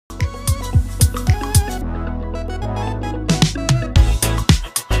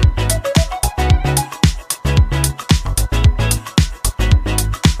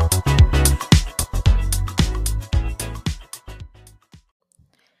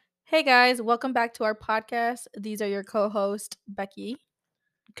Hey guys, welcome back to our podcast. These are your co-host Becky.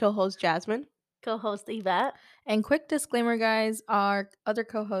 Co-host Jasmine. Co-host Yvette. And quick disclaimer, guys, our other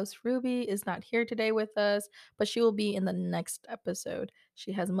co-host Ruby is not here today with us, but she will be in the next episode.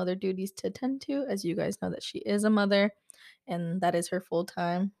 She has mother duties to attend to, as you guys know that she is a mother, and that is her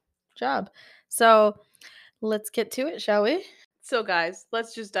full-time job. So let's get to it, shall we? So guys,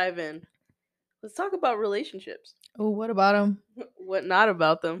 let's just dive in. Let's talk about relationships. Oh, what about them? What not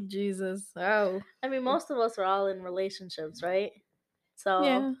about them? Jesus. Oh. I mean, most of us are all in relationships, right? So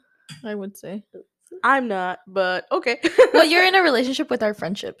Yeah, I would say. I'm not, but okay. Well, you're in a relationship with our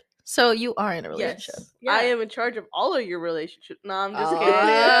friendship. So you are in a relationship. Yes. Yeah. I am in charge of all of your relationships. No, I'm just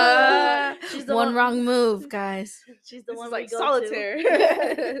Ah. kidding. She's the One wrong move, guys. She's the This one is we like go solitaire.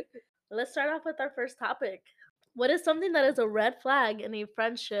 to. Let's start off with our first topic. What is something that is a red flag in a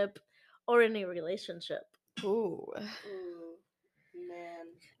friendship or in a relationship? Ooh. Ooh, man.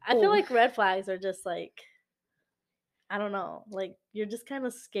 I feel Ooh. like red flags are just like, I don't know, like you're just kind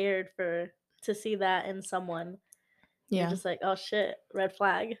of scared to see that in someone. Yeah. You're just like, oh shit, red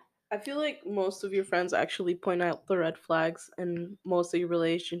flag. I feel like most of your friends actually point out the red flags in most of your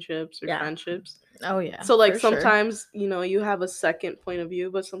relationships or Yeah. friendships. Oh yeah. So like for sure. sometimes, you have a second point of view,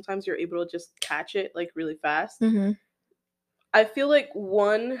 but sometimes you're able to just catch it like really fast. Mhm. I feel like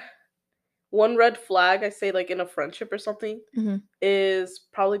one red flag I say like in a friendship or something Mhm. is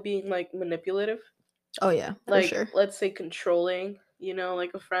probably being like manipulative. Oh yeah, for Like sure. let's say controlling,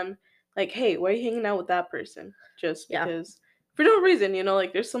 like a friend like, "Hey, why are you hanging out with that person?" Just Yeah. because for no reason,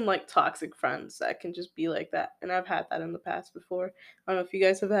 like there's some like toxic friends that can just be like that. And I've had that in the past before. I don't know if you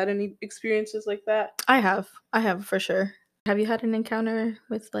guys have had any experiences like that. I have for sure. Have you had an encounter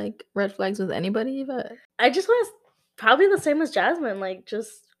with like red flags with anybody? But I just want to probably the same as Jasmine, like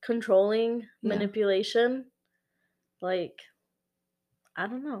just controlling, Yeah. manipulation. Like, I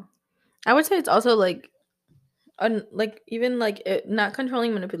don't know. I would say it's also like even like not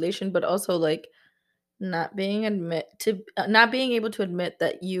controlling manipulation, but also like not being not being able to admit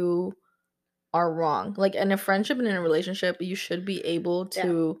that you are wrong. Like in a friendship and in a relationship, you should be able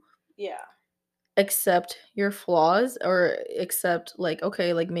to Yeah. accept your flaws or accept like,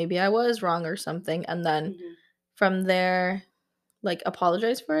 okay, like maybe I was wrong or something, and then Mhm. from there like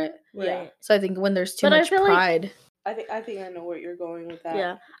apologize for it. Yeah. Right. So I think when there's too But I much feel like- pride. I think I know where you're going with that.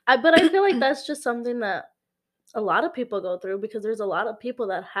 Yeah. But I feel like that's just something that a lot of people go through because there's a lot of people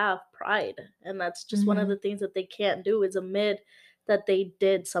that have pride. And that's just one of the things that they can't do is admit that they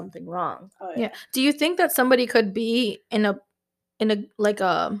did something wrong. Oh Yeah. Do you think that somebody could be in a like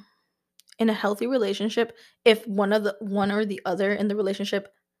in a healthy relationship if one or the other in the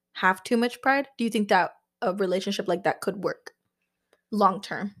relationship have too much pride? Do you think that a relationship like that could work long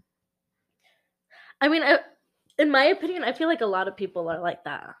term? I mean, in my opinion, I feel like a lot of people are like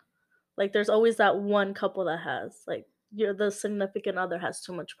that. Like, there's always that one couple that has, like, the significant other has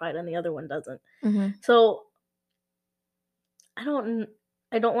too much pride and the other one doesn't. Mm-hmm. So I don't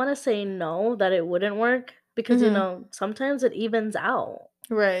want to say no that it wouldn't work because sometimes it evens out.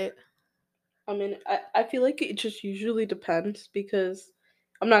 Right. I mean, I feel like it just usually depends because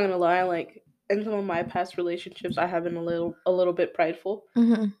I'm not gonna lie, like in some of my past relationships I have been a little bit prideful.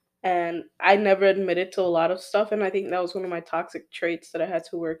 Mm-hmm. And I never admitted to a lot of stuff, and I think that was one of my toxic traits that I had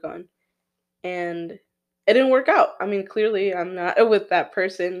to work on. And it didn't work out. I mean, clearly I'm not with that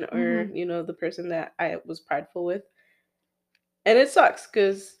person or, the person that I was prideful with. And it sucks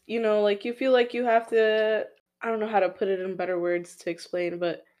because, like you feel like you have to, I don't know how to put it in better words to explain,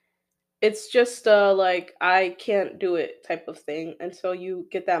 but it's just like I can't do it type of thing. And so you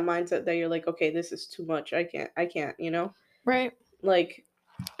get that mindset that you're like, okay, this is too much. I can't, Right. Like,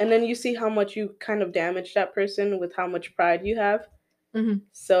 and then you see how much you kind of damage that person with how much pride you have. Mm-hmm.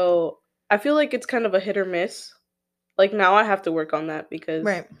 So I feel like it's kind of a hit or miss. Like now I have to work on that because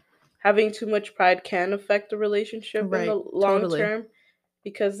Right. having too much pride can affect the relationship in the long term,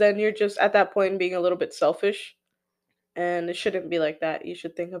 because then you're just at that point being a little bit selfish, and it shouldn't be like that. You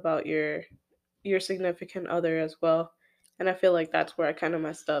should think about your significant other as well. And I feel like that's where I kind of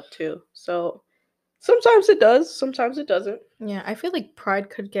messed up too. So sometimes it does, sometimes it doesn't. Yeah, I feel like pride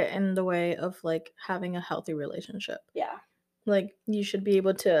could get in the way of like having a healthy relationship. Yeah. Like you should be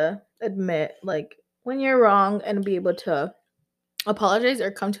able to admit like when you're wrong and be able to apologize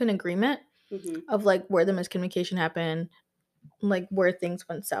or come to an agreement of like where the miscommunication happened, like where things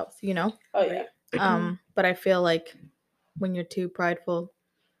went south, Oh yeah. But I feel like when you're too prideful,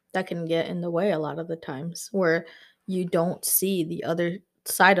 that can get in the way a lot of the times where you don't see the other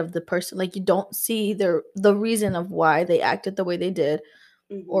side of the person. Like you don't see the reason of why they acted the way they did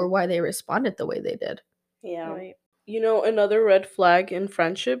or why they responded the way they did. Yeah. Right. another red flag in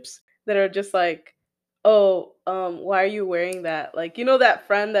friendships that are just like, oh, why are you wearing that? Like, that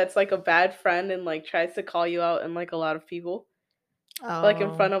friend that's like a bad friend and like tries to call you out in like a lot of people, like in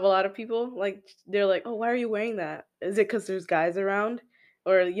Oh, front of a lot of people. Like they're like, oh, why are you wearing that? Is it because there's guys around?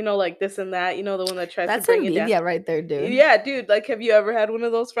 Or, like this and that, the one that tries to that's bring it down. Olivia right there, dude. Yeah, dude, like have you ever had one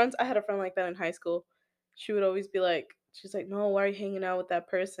of those friends? I had a friend like that in high school. She would always be like, she's like, no, why are you hanging out with that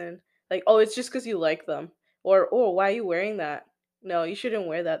person? Like, oh, it's just because you like them. Or, oh, why are you wearing that? No, you shouldn't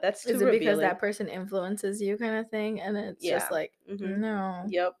wear that. That's too Is it because revealing. that person influences you, kind of thing? And it's just Yeah. like, Mm-hmm. no.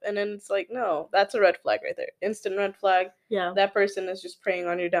 Yep. And then it's like, no, that's a red flag right there. Instant red flag. Yeah. That person is just preying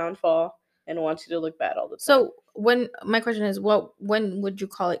on your downfall and wants you to look bad all the time. So my question is, when would you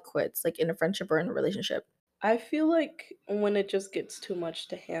call it quits? Like in a friendship or in a relationship? I feel like when it just gets too much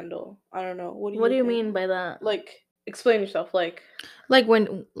to handle. I don't know. What do What do you you think? mean by that? Like, explain yourself. Like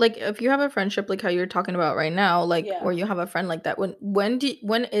If you have a friendship like how you're talking about right now, like, Yeah. or you have a friend like that, when do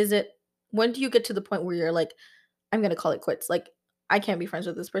you get to the point where you're like, I'm gonna call it quits? Like, I can't be friends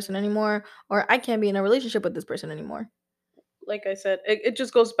with this person anymore, or I can't be in a relationship with this person anymore. like I said, it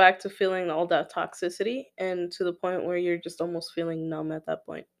just goes back to feeling all that toxicity and to the point where you're just almost feeling numb at that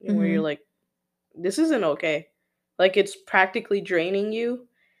point, where you're Mhm. like, this isn't okay. Like it's practically draining you.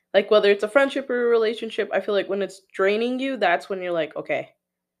 Like whether it's a friendship or a relationship, I feel like when it's draining you, that's when you're like, okay,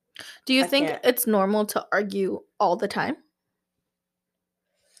 Do you I think can't. it's normal to argue all the time?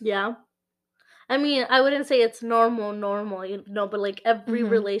 Yeah. I mean, I wouldn't say it's normal, but like every Mhm.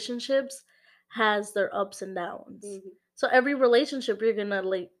 relationships has their ups and downs. Mhm. So every relationship you're gonna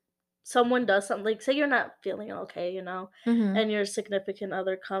like someone does something like say you're not feeling okay, Mhm. and your significant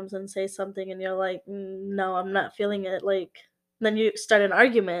other comes and says something and you're like, no, I'm not feeling it. Like then you start an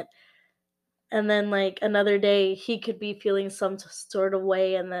argument and then like another day he could be feeling some sort of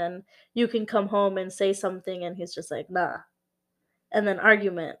way and then you can come home and say something and he's just like, nah, and then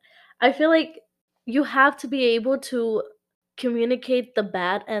argument. I feel like you have to be able to communicate the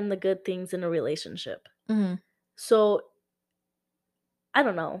bad and the good things in a relationship. Mhm. So I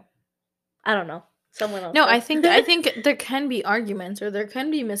don't know. I don't know. Someone else No, go. I think there can be arguments or there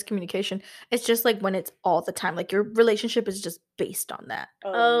can be miscommunication. It's just like when it's all the time. Like your relationship is just based on that.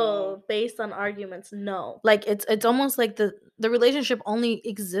 Oh Oh, based on arguments, no. Like it's almost like the relationship only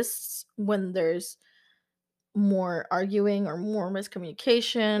exists when there's more arguing or more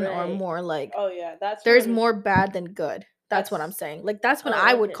miscommunication or Right. more like Oh yeah, that's there's when more bad than good. That's what I'm that's saying. Like that's when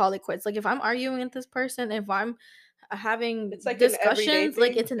I Oh, would okay. call it quits. Like if I'm arguing with this person, if I'm having it's like an everyday discussions,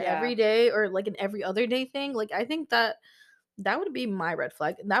 like thing. it's an Yeah. everyday or like an every other day thing. Like I think that would be my red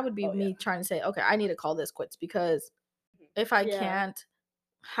flag. That would be Oh yeah. me trying to say, okay, I need to call this quits because if I Yeah. can't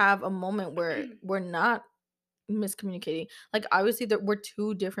have a moment where we're not miscommunicating, like obviously that we're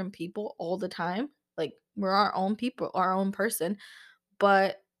two different people all the time. Like we're our own people, our own person,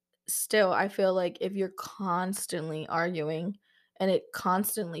 but still I feel like if you're constantly arguing and it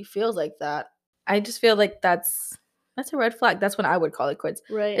constantly feels like that, I just feel like that's a red flag. That's when I would call it quits.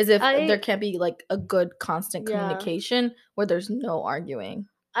 Right. Is if there can't be like a good constant Yeah. communication where there's no arguing.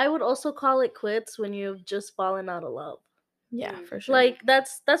 I would also call it quits when you've just fallen out of love. Yeah, Mm. for sure. Like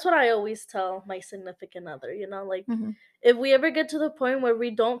that's what I always tell my significant other, like Mhm. if we ever get to the point where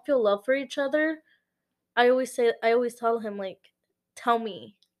we don't feel love for each other, I always tell him like, tell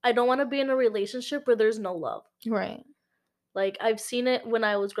me. I don't want to be in a relationship where there's no love. Right. Like I've seen it when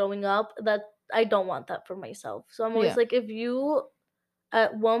I was growing up that I don't want that for myself. So I'm always Yeah. like, if you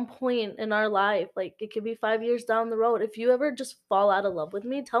at one point in our life, like it could be 5 years down the road, if you ever just fall out of love with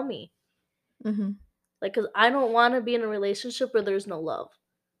me, tell me. Mhm. Like, cause I don't want to be in a relationship where there's no love.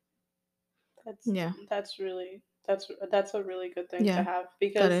 That's Yeah. that's a really good thing to Yeah. have That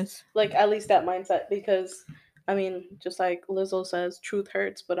because is. like at least that mindset because I mean just like Lizzo says truth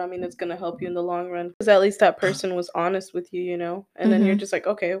hurts but I mean it's going to help you in the long run because at least that person was honest with you, and then you're Mhm. just like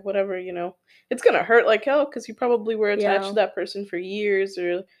okay whatever, it's going to hurt like hell cuz you probably were attached to Yeah. that person for years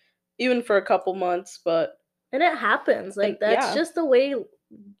or even for a couple months but And it happens. and Like that's yeah. just the way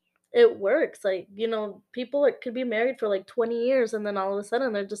it works. Like, people could be married for like 20 years and then all of a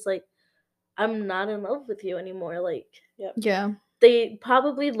sudden they're just like, I'm not in love with you anymore. Like Yep. Yeah. they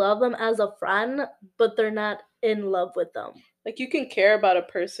probably love them as a friend, but they're not in love with them. Like you can care about a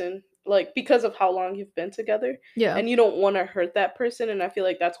person like because of how long you've been together Yeah. and you don't want to hurt that person and I feel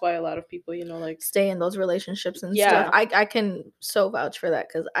like that's why a lot of people, like Stay in those relationships and Yeah. stuff. I can so vouch for that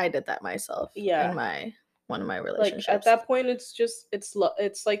because I did that myself Yeah. in one of my like relationships. at that point it's just it's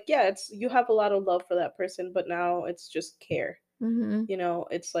like yeah, it's you have a lot of love for that person but now it's just care. Mhm.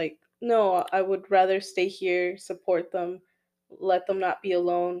 It's like no, I would rather stay here, support them, let them not be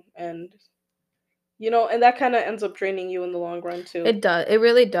alone and and that kind of ends up draining you in the long run too. It does. It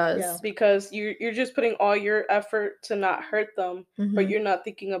really does. Yeah. Because you're just putting all your effort to not hurt them, but Mhm. you're not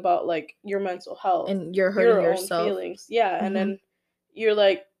thinking about like your mental health, And you're hurting your own yourself. feelings. Yeah, and Mhm. then you're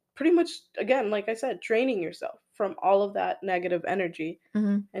like pretty much again, like I said, draining yourself from all of that negative energy,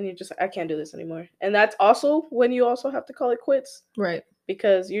 Mhm. and you're just I can't do this anymore. And that's also when you also have to call it quits Right.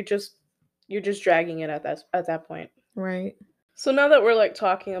 because you're just dragging it at that point. Right. So now that we're like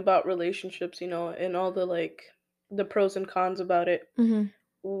talking about relationships, and all the like the pros and cons about it, Mhm.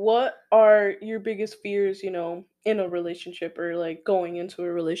 what are your biggest fears, in a relationship or like going into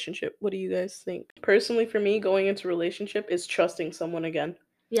a relationship? What do you guys think? Personally, for me, going into a relationship is trusting someone again.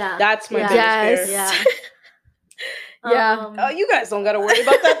 Yeah. That's my Yeah. biggest fear. Yes. Yeah. Yeah. You guys don't gotta worry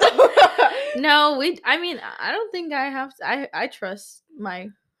about that though. No, I mean, I don't think I have to, I trust my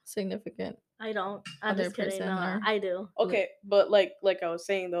significant. I don't. I'm Other just kidding. person, No, or- I do. Okay, but like I was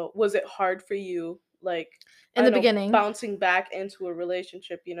saying though, was it hard for you like In I the don't know, beginning. bouncing back into a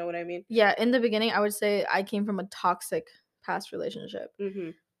relationship, you know what I mean? Yeah, in the beginning, I would say I came from a toxic past relationship.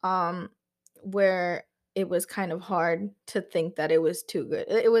 Mm-hmm. Where it was kind of hard to think that it was too good.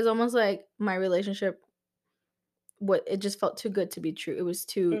 It was almost like my relationship, it just felt too good to be true. It was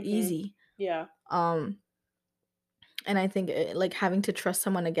too Mhm. easy. Yeah. And I think like having to trust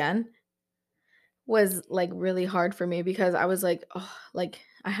someone again was like really hard for me because I was like, oh, like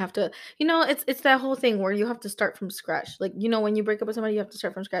I have to, it's that whole thing where you have to start from scratch. Like, when you break up with somebody, you have to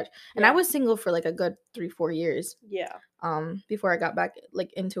start from scratch. And I Yeah. was single for like a good 3-4 years. Yeah. Before I got back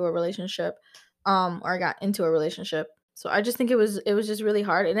like into a relationship, or I got into a relationship. So I just think it was just really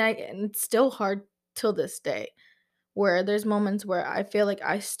hard, and it's still hard till this day, where there's moments where I feel like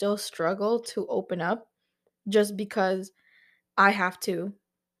I still struggle to open up just because I have to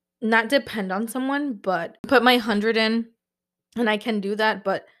not depend on someone, but put my 100 in, and I can do that,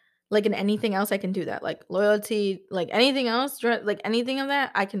 but like in anything else I can do that. Like loyalty, like anything else, like anything of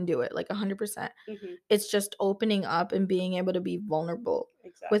that, I can do it like 100%. Mm-hmm. It's just opening up and being able to be vulnerable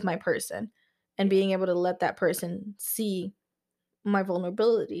with my person, and being able to let that person see my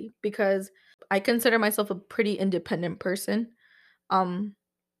vulnerability, because I consider myself a pretty independent person.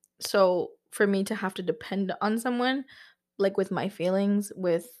 So for me to have to depend on someone, like with my feelings,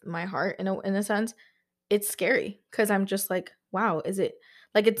 with my heart, in a sense, it's scary, because I'm just like, wow, is it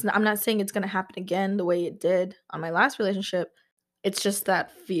like, I'm not saying it's gonna happen again the way it did on my last relationship. It's just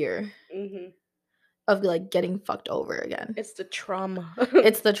that fear Mm-hmm. of like getting fucked over again. It's the trauma.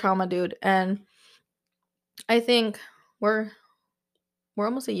 It's the trauma, dude. And I think we're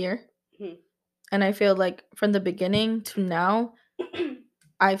almost a year. Mhm. And I feel like from the beginning to now,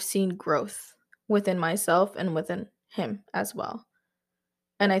 I've seen growth within myself and within him as well.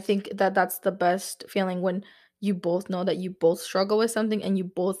 And I think that that's the best feeling, when you both know that you both struggle with something and you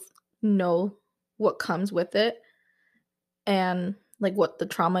both know what comes with it, and like what the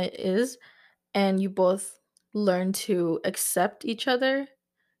trauma is, and you both learn to accept each other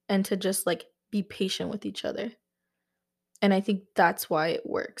and to just like be patient with each other. And I think that's why it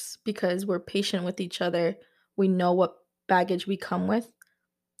works, because we're patient with each other. We know what baggage we come with,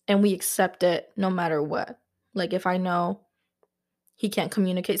 and we accept it no matter what. Like if I know he can't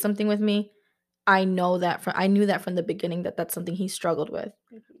communicate something with me, I knew that from the beginning that that's something he struggled with,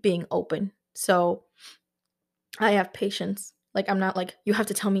 being open. So I have patience. Like I'm not like, you have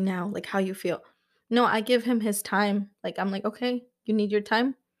to tell me now like how you feel. No, I give him his time. Like I'm like, okay, you need your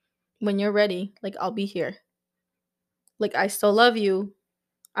time. When you're ready, like I'll be here. Like I still love you.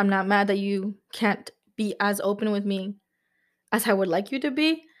 I'm not mad that you can't be as open with me as I would like you to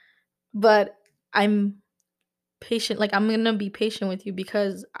be, but I'm patient. Like I'm going to be patient with you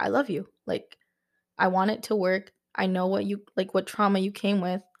because I love you. Like I want it to work. I know what trauma you came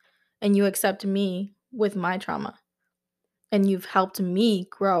with, and you accept me with my trauma. And you've helped me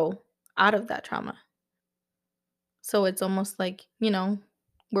grow out of that trauma. So it's almost like,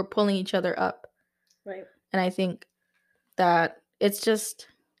 we're pulling each other up. Right. And I think that it's just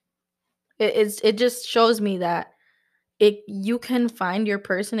it just shows me that you can find your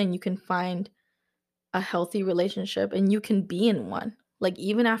person, and you can find a healthy relationship, and you can be in one. Like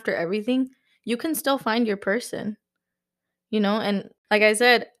even after everything, you can still find your person. And like I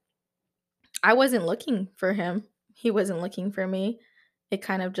said, I wasn't looking for him. He wasn't looking for me. It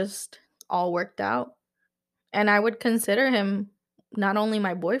kind of just all worked out. And I would consider him not only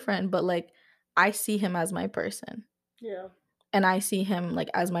my boyfriend, but like I see him as my person. Yeah. And I see him like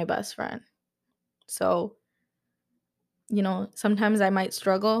as my best friend. So, sometimes I might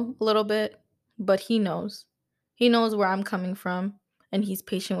struggle a little bit, but he knows. He knows where I'm coming from, and he's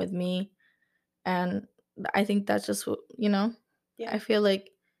patient with me. And I think that's just what, Yeah. I feel like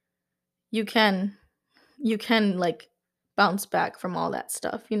you can you can like bounce back from all that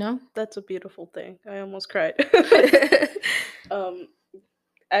stuff, you know? That's a beautiful thing. I almost cried. um,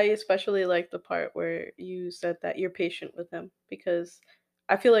 I especially like the part where you said that you're patient with him, because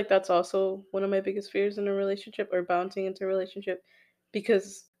I feel like that's also one of my biggest fears in a relationship, or bouncing into a relationship,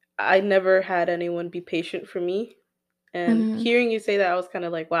 because I never had anyone be patient for me. And Mhm. hearing you say that, I was kind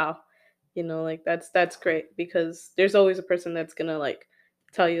of like, wow, like that's great, because there's always a person that's gonna like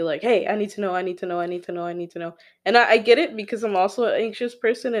tell you like, hey, I need to know, I need to know, I need to know, I need to know. And I get it, because I'm also an anxious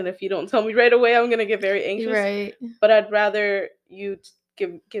person, and if you don't tell me right away, I'm gonna get very anxious. Right. But I'd rather you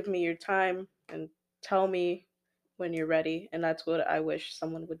give me your time and tell me when you're ready, and that's what I wish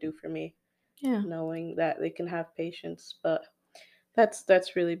someone would do for me, Yeah. knowing that they can have patience. But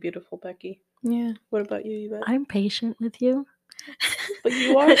that's really beautiful, Becky. Yeah. What about you, Yvette? I'm patient with you. But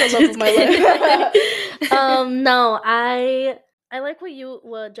you are the love of Just my kidding. life. No, I like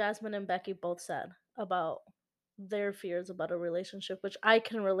what Jasmine and Becky both said about their fears about a relationship, which I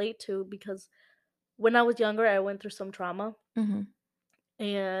can relate to, because when I was younger, I went through some trauma. Mhm.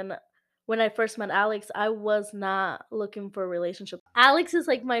 And when I first met Alex, I was not looking for a relationship. Alex is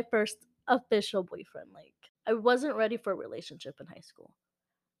like my first official boyfriend. Like, I wasn't ready for a relationship in high school.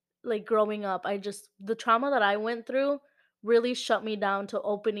 Like, growing up, the trauma that I went through really shut me down to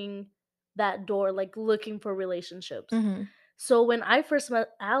opening that door, like looking for relationships. Mhm. So when I first met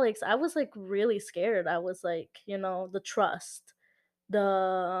Alex, I was like really scared. I was like, the trust,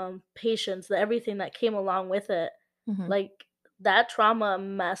 the patience, the everything that came along with it. Mhm. Like, that trauma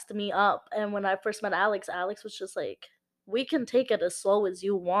messed me up. And when I first met Alex, Alex was just like, we can take it as slow as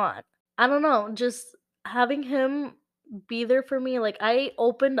you want. I don't know, just having him be there for me, like, I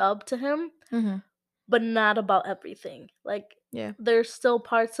opened up to him, Mhm. but not about everything. Like, Yeah. there's still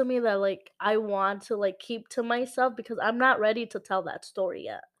parts of me that like I want to like keep to myself, because I'm not ready to tell that story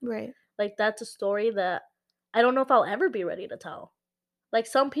yet. Right. Like, that's a story that I don't know if I'll ever be ready to tell. Like,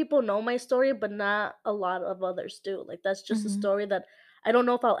 some people know my story, but not a lot of others do. Like, that's just a Mhm. story that I don't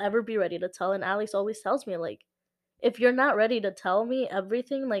know if I'll ever be ready to tell. And Alex always tells me, like, if you're not ready to tell me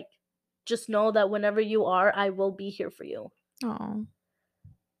everything, like, just know that whenever you are, I will be here for you. Oh.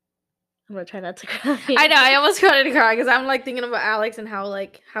 I'm gonna try not to cry. I know. I almost wanted to cry because I'm like thinking about Alex and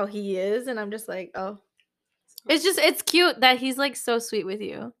how he is, and I'm just like, oh, it's cute that he's like so sweet with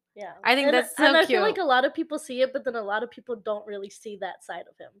you. Yeah. I think and, that's so and I cute. feel like a lot of people see it, but then a lot of people don't really see that side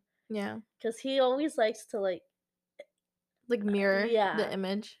of him. Yeah. Because he always likes to like Mirror yeah. the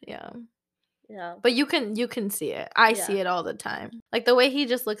image. Yeah. Yeah. But you can see it. I see Yeah. it all the time. Like the way he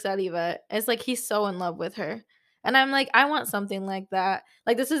just looks at Eva, it's like he's so in love with her. And I'm like, I want something like that.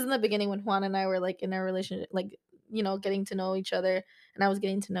 Like this is in the beginning when Juan and I were like in our relationship, like, getting to know each other, and I was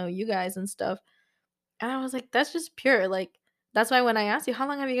getting to know you guys and stuff. And I was like, that's just pure. Like that's why when I asked you how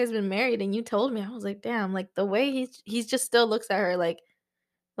long have you guys been married, and you told me, I was like, damn, like the way he's just still looks at her like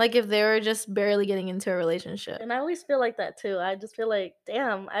if they were just barely getting into a relationship. And I always feel like that too. I just feel like,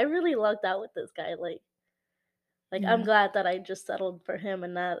 damn, I really lucked out with this guy. Like I'm Yeah. glad that I just settled for him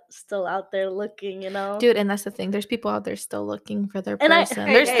and not still out there looking, Dude, and that's the thing. There's people out there still looking for their And person.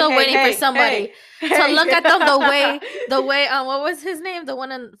 They're still waiting for somebody to look at them the way what was his name? The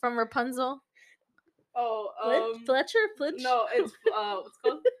one from Rapunzel? Oh, Fletcher? Flitch? no, it's what's it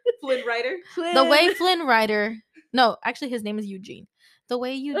called? Flynn Rider. The way Flynn Rider. No, actually his name is Eugene. The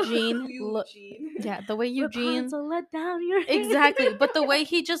way Eugene Eugene. Yeah, the way Eugene Rapunzel, let down your hair. Exactly. But the way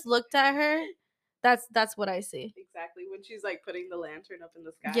he just looked at her, that's what I see. Exactly, when she's like putting the lantern up in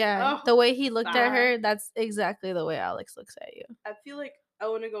the sky. Yeah, Oh, the way he looked at stop. her, that's exactly the way Alex looks at you. I feel like I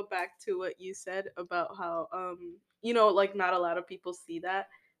want to go back to what you said about how like not a lot of people see that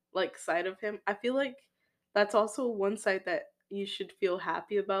like side of him. I feel like that's also one side that you should feel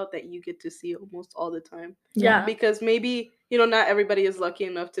happy about, that you get to see almost all the time. Yeah. Because maybe, not everybody is lucky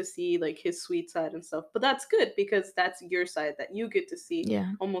enough to see like his sweet side and stuff. But that's good, because that's your side that you get to see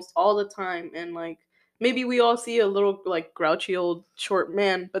Yeah. almost all the time. And like maybe we all see a little like grouchy old short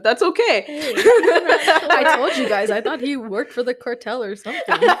man, but that's okay. Hey, I told you guys, I thought he worked for the cartel or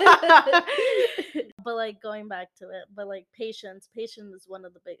something. But like going back to it, but like patience is one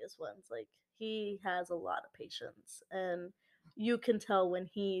of the biggest ones. Like he has a lot of patience, and you can tell when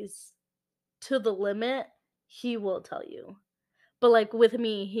he's to the limit, he will tell you. But like with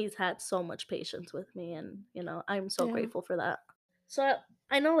me, he's had so much patience with me, and I'm so Yeah. grateful for that. So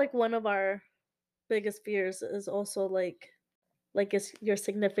I know like one of our biggest fears is also like is your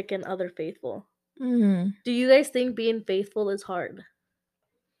significant other faithful? Mm. Do you guys think being faithful is hard?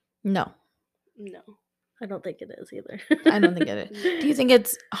 No. No. I don't think it is either. I don't think it is. Do you think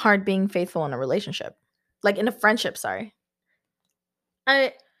it's hard being faithful in a relationship? Like in a friendship, sorry.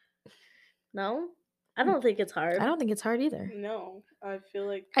 No. I don't think it's hard. I don't think it's hard either. No, I feel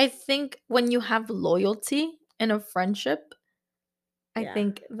like I think when you have loyalty in a friendship, I Yeah.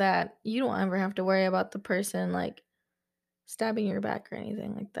 think that you don't ever have to worry about the person like stabbing your back or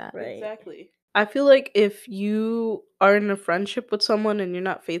anything like that. Right. exactly. I feel like if you are in a friendship with someone and you're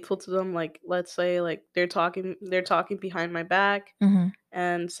not faithful to them, like let's say like they're talking behind my back Mm-hmm.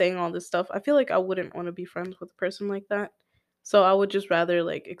 and saying all this stuff, I feel like I wouldn't want to be friends with a person like that. So I would just rather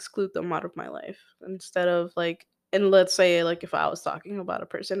like exclude them out of my life instead of like, and let's say like if I was talking about a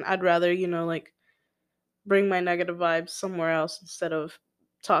person, I'd rather, like bring my negative vibes somewhere else instead of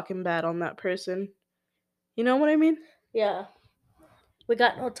talking bad on that person. You know what I mean? Yeah. We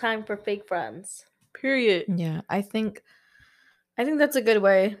got no time for fake friends. Period. Yeah, I think that's a good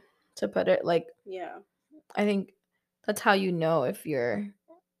way to put it. Like, Yeah. I think that's how you know if your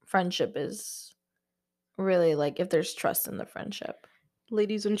friendship is really like if there's trust in the friendship.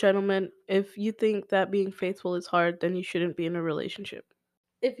 Ladies and gentlemen, if you think that being faithful is hard, then you shouldn't be in a relationship.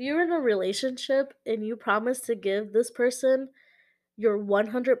 If you're in a relationship and you promise to give this person your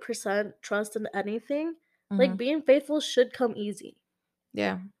 100% trust in anything, like Mhm. being faithful should come easy.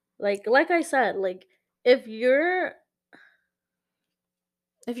 Yeah. Like I said, like if you're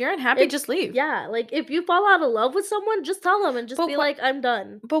unhappy, if- just leave. Yeah, like if you fall out of love with someone, just tell them and just But be wha- like, I'm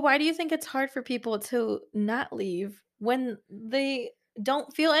done. But why do you think it's hard for people to not leave when they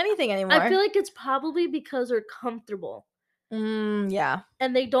don't feel anything anymore? I feel like it's probably because they're comfortable Yeah.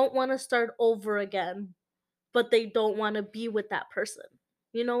 and they don't want to start over again, but they don't want to be with that person.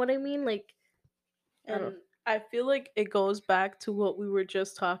 You know what I mean? Like, I don't. And I feel like it goes back to what we were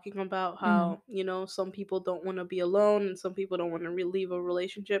just talking about how, some people don't want to be alone and some people don't want to leave a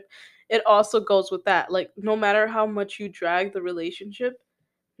relationship. It also goes with that. Like, no matter how much you drag the relationship,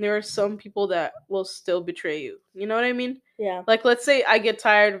 there are some people that will still betray you. You know what I mean? Yeah. Like, let's say I get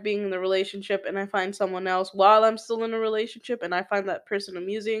tired of being in the relationship and I find someone else while I'm still in a relationship and I find that person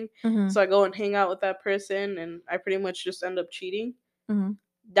amusing. Mhm. So I go and hang out with that person and I pretty much just end up cheating. Mhm.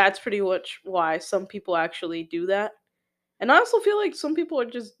 That's pretty much why some people actually do that. And I also feel like some people are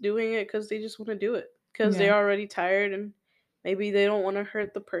just doing it because they just want to do it because Yeah. they're already tired and maybe they don't want to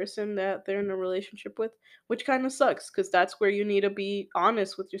hurt the person that they're in a relationship with, which kind of sucks because that's where you need to be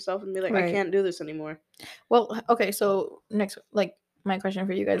honest with yourself and be like, I Right. can't do this anymore. Well, okay, so next, like, my question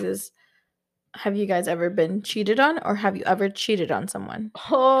for you guys is, have you guys ever been cheated on, or have you ever cheated on someone?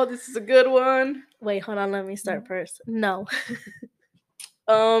 Oh, this is a good one. Wait, hold on. Let me start first. No.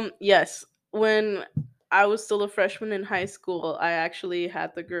 Yes. When I was still a freshman in high school, I actually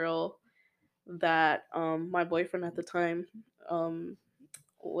had the girl that my boyfriend at the time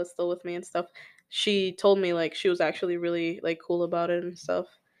was still with me and stuff. She told me like she was actually really like cool about it and stuff.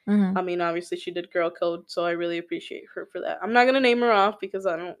 Mhm. I mean, obviously she did girl code, so I really appreciate her for that. I'm not gonna name her off because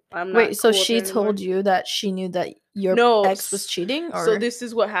I'm not. Wait, so cool with she her anymore. told you that she knew that your No, ex was cheating, or So this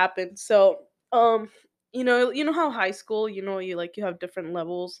is what happened. So you know how high school, you have different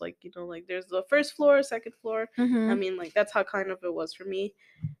levels, like like there's the first floor, second floor. I Mhm. mean, like that's how kind of it was for me.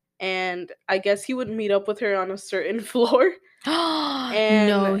 And I guess he would meet up with her on a certain floor. And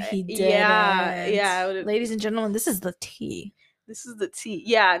no, he didn't. yeah. Ladies and gentlemen, this is the tea. This is the tea.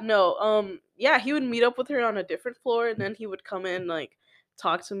 Yeah, no. Yeah, he would meet up with her on a different floor and then he would come in like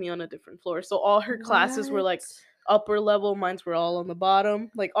talk to me on a different floor. So all her classes were like upper level, mine's were all on the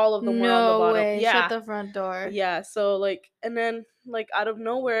bottom. Like all of them were on the No bottom. way. Yeah. Shut the front door. Yeah, so like and then like out of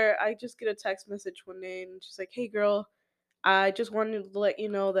nowhere, I just get a text message one day and she's like, "Hey girl, I just wanted to let you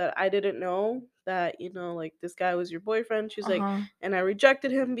know that I didn't know that, like this guy was your boyfriend." She's like, Uh-huh. and I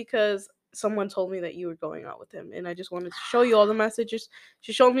rejected him because someone told me that you were going out with him. And I just wanted to show you all the messages.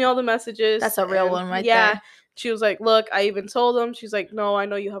 She showed me all the messages. That's a real and one right yeah, there. she was like, "Look, I even told him." She's like, "No, I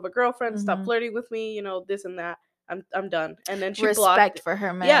know you have a girlfriend. Stop Mhm. flirting with me, this and that. I'm done." And then she Respect blocked. for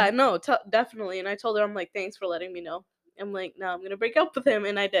her, man. Yeah, no, definitely. And I told her, I'm like, "Thanks for letting me know." I'm like, "Now I'm going to break up with him."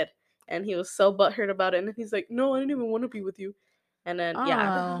 And I did. And he was so butthurt about it. And he's like, "No, I didn't even want to be with you." And then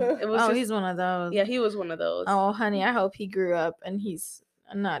yeah, Oh, it was just, he's one of those. yeah, he was one of those. Oh, honey, I hope he grew up and he's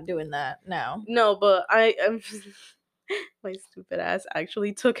not doing that now. No, but I am my stupid ass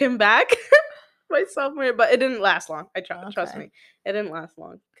actually took him back my sophomore, but it didn't last long. Trust Okay. me, it didn't last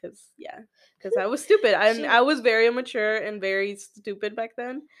long because I was stupid and I was very immature and very stupid back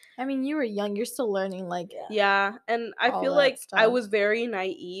then. I mean, you were young. You're still learning, like, Yeah, and I all feel that like I stuff. was very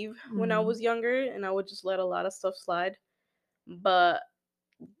naive when I Mhm. was younger, and I would just let a lot of stuff slide. But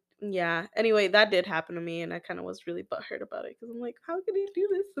yeah, anyway, that did happen to me, and I kind of was really butthurt about it because I'm like, how could he do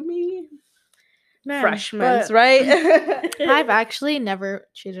this to me? Man, Freshmen's, but right? I've actually never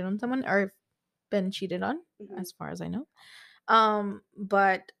cheated on someone or been cheated on, Mhm. as far as I know.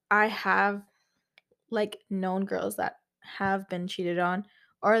 But I have like known girls that have been cheated on,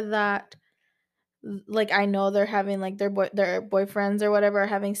 or that like I know they're having like their boyfriends or whatever are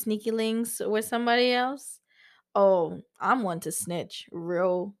having sneaky links with somebody else. Oh, I'm one to snitch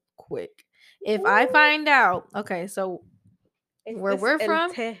real quick. If I find out, okay, so where Este es we're el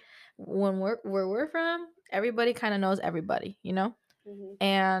from, té. where we're from, everybody kind of knows everybody, you know? Mhm.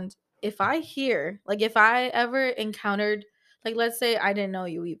 And if I hear, like if I ever encountered, like let's say I didn't know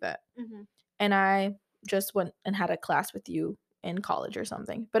you, Yvette, Mhm. and I just went and had a class with you in college or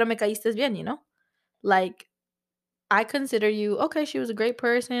something, pero me caíste bien, you know? Like I consider you, okay, she was a great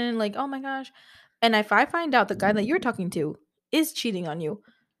person, like, oh my gosh. And if I find out the guy that you're talking to is cheating on you,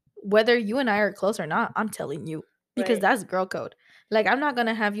 whether you and I are close or not, I'm telling you because Right. that's girl code. Like, I'm not going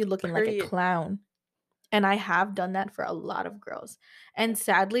to have you looking like a Period. clown. And I have done that for a lot of girls. And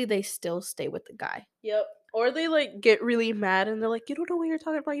sadly, they still stay with the guy. Yep. Or they like get really mad and they're like, you don't know what you're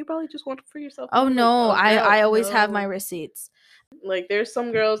talking about. You probably just want it for yourself. Oh And I'm no, like, "Oh, girl, I always have no." my receipts. Like there's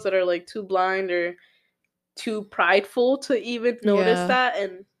some girls that are like too blind or too prideful to even notice Yeah. that.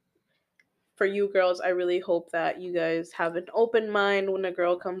 And for you girls, I really hope that you guys have an open mind when a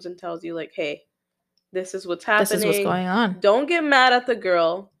girl comes and tells you like, hey, this is what's happening. This is what's going on. Don't get mad at the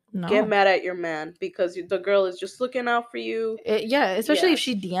girl. No. Get mad at your man because the girl is just looking out for you. Yeah, especially Yeah. if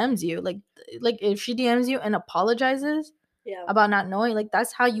she DMs you. Like if she DMs you and apologizes Yeah. about not knowing, like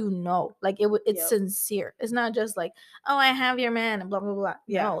that's how you know. Like it's Yep. sincere. It's not just like, oh, I have your man and blah blah blah.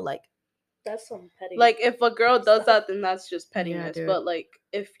 Yeah. No, like That's some petty. Like if a girl does stuff. that, then that's just pettiness. dude. But like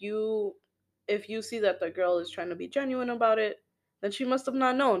if you see that the girl is trying to be genuine about it, then she must have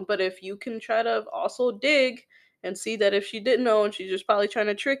not known. But if you can try to also dig and see that if she didn't know and she's just probably trying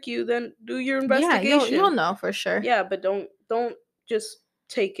to trick you, then do your yeah, investigation. you'll know for sure. Yeah, but don't just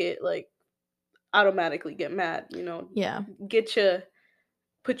take it like automatically get mad, you know. Yeah.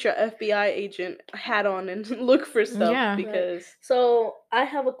 Put your FBI agent hat on and look for stuff. Yeah. Because So I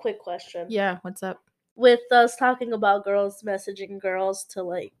have a quick question. Yeah, what's up? With us talking about girls messaging girls to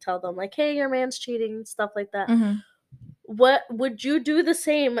like tell them like, hey, your man's cheating, stuff like that. Mhm. What would you do the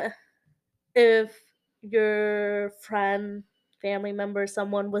same if your friend, family member,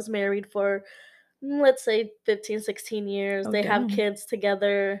 someone was married for, let's say 15, 16 years, Oh, they have damn. kids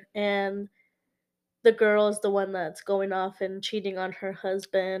together, and the girl is the one that's going off and cheating on her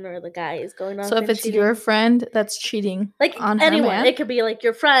husband, or the guy is going off So if and it's cheating. your friend that's cheating Like on her anyone, man, it could be like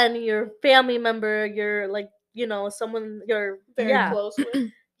your friend, your family member, your like, you know, someone you're very close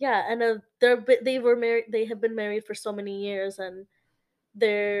with. yeah, and they were married. They have been married for so many years, and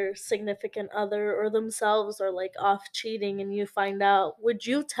their significant other or themselves are like off cheating, and you find out. Would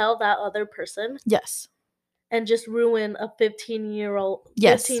you tell that other person yes. and just ruin a 15-year-old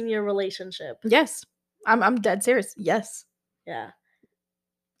Yes. 15-year relationship? Yes. I'm dead serious. Yes. Yeah.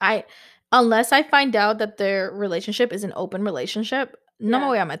 Unless I find out that their relationship is an open relationship, no me Yeah.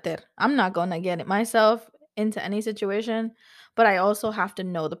 voy a meter. I'm not gonna get it myself into any situation, but I also have to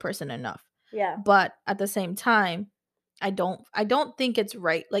know the person enough. Yeah. But at the same time, I don't think it's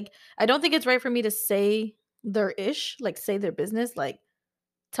right. Like I don't think it's right for me to say their ish, like say their business, like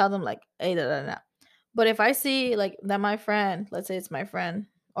tell them like, hey, da, da, da. But if I see like that my friend, let's say it's my friend,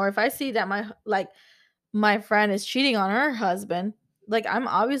 or if I see that my friend is cheating on her husband, like I'm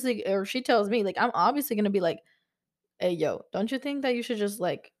obviously, or she tells me, like I'm obviously gonna be like, hey yo, don't you think that you should just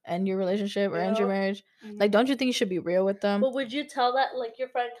like end your relationship or end your Yep. marriage? Like, don't you think you should be real with them? But would you tell that, like, your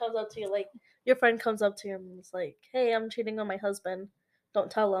friend comes up to you, like, your friend comes up to you and is like, hey, I'm cheating on my husband. Don't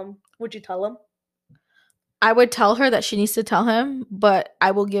tell him. Would you tell him? I would tell her that she needs to tell him, but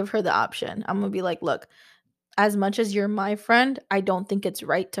I will give her the option. I'm gonna be like, look, as much as you're my friend, I don't think it's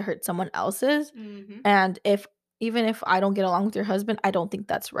right to hurt someone else's. And even if I don't get along with your husband, I don't think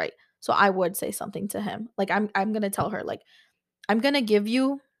that's right. So I would say something to him. Like I'm gonna tell her, like, I'm gonna give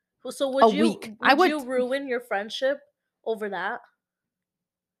you So a would you week. I would you ruin your friendship over that?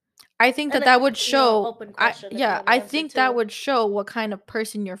 I think And that it- would show open question if you yeah, wanna I answer think that too. would show what kind of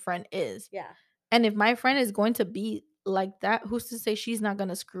person your friend is. Yeah. And if my friend is going to be like that, who's to say she's not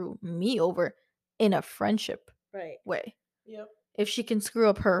gonna screw me over in a friendship Right. way? Yep. If she can screw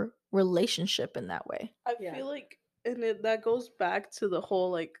up her relationship in that way. I Yeah. feel like, and that goes back to the whole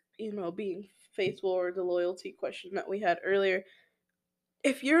like, you know, being faithful or the loyalty question that we had earlier.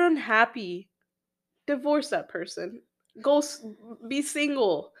 If you're unhappy, divorce that person. Be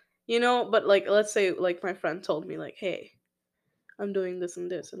single, you know. But like, let's say like my friend told me like, hey, I'm doing this and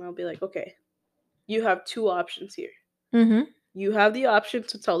this, and I'll be like, okay, you have two options here. Mm-hmm. You have the option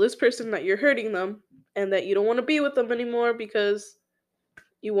to tell this person that you're hurting them and that you don't want to be with them anymore because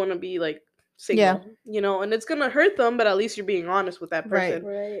you want to be like single, and it's gonna hurt them, but at least you're being honest with that Right. person.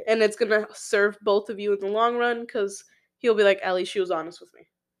 Right. And it's gonna serve both of you in the long run, because he'll be like, at least she was honest with me.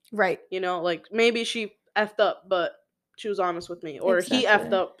 Right. Like maybe she effed up, but she was honest with me. Or he effed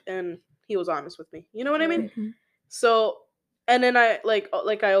Exactly. up and he was honest with me. You know what I mean? Right. Mhm. So, and then I like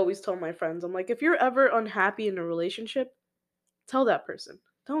I always tell my friends, I'm like, if you're ever unhappy in a relationship, tell that person.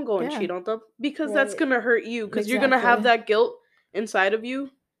 Don't go and Yeah. cheat on them, because that's Right. gonna hurt you, because you're gonna have Exactly. that guilt inside of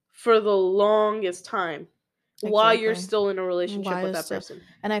you for the longest time while you're Exactly. still in a relationship While with you're that still- person.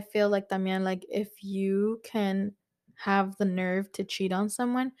 And I feel like, Damian, like if you can have the nerve to cheat on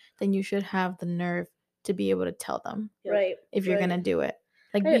someone, then you should have the nerve to be able to tell them Yep. Right. if you're right. gonna do it.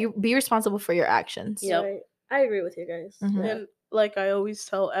 Like I- be responsible for your actions. Yep. Right. I agree with you guys. Mhm. Yeah. And like I always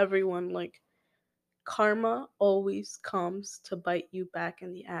tell everyone, like, karma always comes to bite you back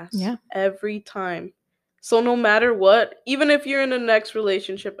in the ass. Yeah. Every time. So no matter what, even if you're in the next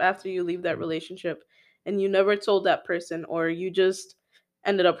relationship after you leave that relationship and you never told that person, or you just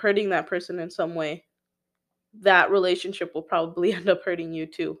ended up hurting that person in some way, that relationship will probably end up hurting you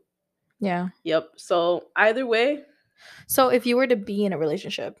too. Yeah. Yep. So either way, So if you were to be in a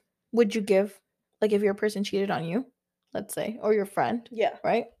relationship, would you give, like, if your person cheated on you, let's say, or your friend, yeah.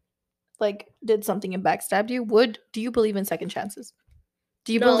 right? Like did something and backstabbed you, do you believe in second chances?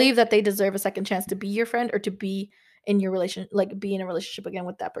 Do you No. believe that they deserve a second chance to be your friend or to be in your relation, like be in a relationship again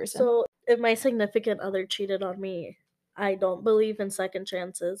with that person? So if my significant other cheated on me, I don't believe in second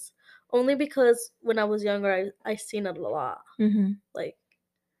chances. Only because when I was younger, I seen it a lot. Mm-hmm. Like,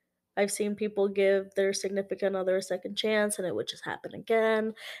 I've seen people give their significant other a second chance, and it would just happen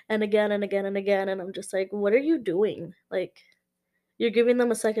again and again and again and again. And I'm just like, what are you doing? Like, you're giving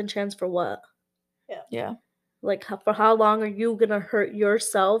them a second chance for what? Yeah. Like, for how long are you gonna hurt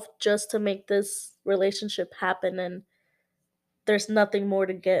yourself just to make this relationship happen? And there's nothing more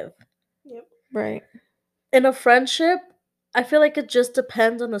to give. Yep. Right. In a friendship, I feel like it just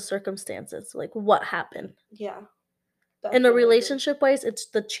depends on the circumstances, like what happened. Yeah. In a relationship wise, it's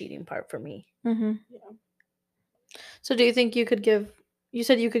the cheating part for me. Mm-hmm. Yeah. So do you think you could give? You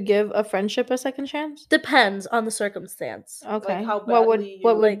said you could give a friendship a second chance. Depends on the circumstance. Okay. how what would badly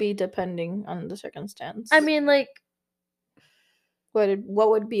what you- would like- be depending on the circumstance? I mean, like, what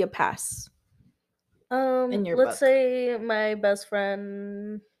would be a pass? In your let's book. say my best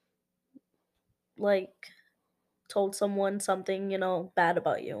friend, like, told someone something, bad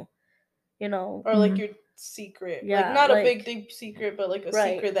about you, or like Mhm. your secret. Yeah, like not a like- big deep secret, but like a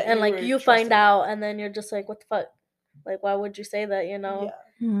right? secret that and you like were you find trusting. out, and then you're just like, what the fuck? Like, why would you say that? Yeah.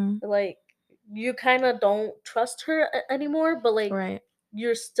 Mhm. Like, you kind of don't trust her anymore, but like, Right.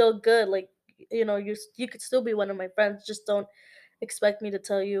 you're still good. Like, you could still be one of my friends. Just don't expect me to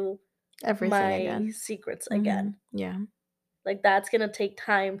tell you Everything my again. secrets Mhm. again. Yeah. Like, that's gonna take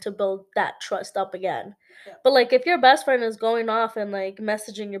time to build that trust up again. Yeah. But like, if your best friend is going off and like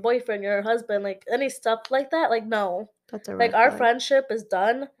messaging your boyfriend, your husband, like any stuff like that, like, no. That's a Like, red our flag. friendship is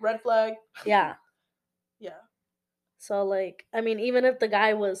done. Red flag. Yeah. Yeah. So like, I mean, even if the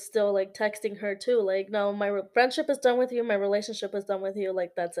guy was still like texting her too, like, no, my friendship is done with you, my relationship is done with you,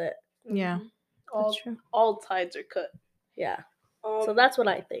 like, that's it. Yeah. Mhm. All, That's true. all tides are cut. Yeah. So Um, that's what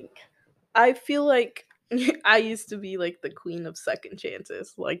I think. I feel like I used to be like the queen of second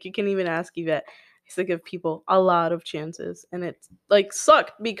chances. Like, you can even ask Yvette. I used to give people a lot of chances, and it like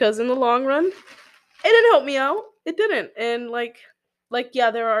sucked, because in the long run, it didn't help me out. It didn't. And like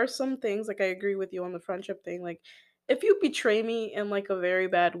yeah, there are some things, like, I agree with you on the friendship thing. Like, if you betray me in like a very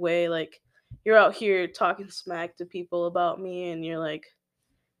bad way, like you're out here talking smack to people about me, and you're like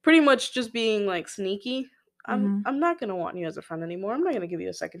pretty much just being like sneaky, Mhm. I'm not gonna want you as a friend anymore. I'm not gonna give you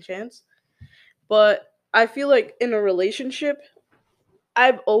a second chance. But I feel like in a relationship,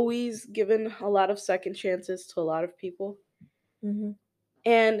 I've always given a lot of second chances to a lot of people. Mm-hmm.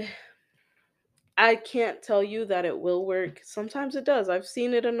 And I can't tell you that it will work. Sometimes it does. I've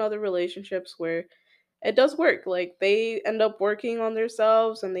seen it in other relationships where it does work. Like, they end up working on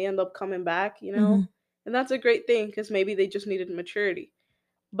themselves and they end up coming back, Mhm. And that's a great thing, because maybe they just needed maturity.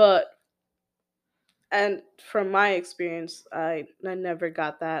 But and from my experience, I never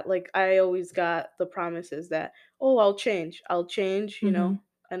got that. Like, I always got the promises that, oh, I'll change, Mhm.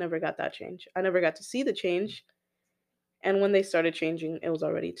 I never got that change. I never got to see the change. And when they started changing, it was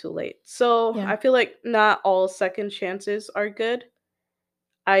already too late. So Yeah. I feel like not all second chances are good.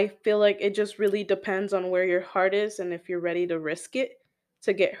 I feel like it just really depends on where your heart is and if you're ready to risk it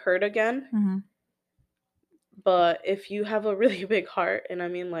to get hurt again. Mhm. But if you have a really big heart, and I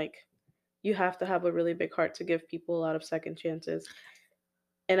mean, like, you have to have a really big heart to give people a lot of second chances.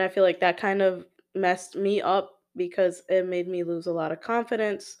 And I feel like that kind of messed me up, because it made me lose a lot of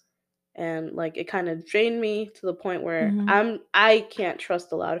confidence. and like it kind of drained me to the point where Mhm. I can't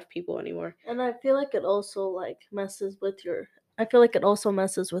trust a lot of people anymore. And I feel like it also like messes with your. I feel like it also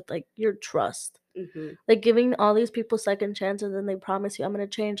messes with like your trust. Hmm. Like giving all these people second chances and they promise you, I'm gonna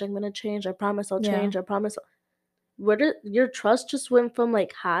change, I'm gonna change, I promise I'll Yeah. change, I promise. Where did your trust just went from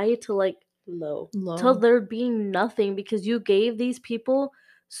like high to like Low. till Low. there being nothing because you gave these people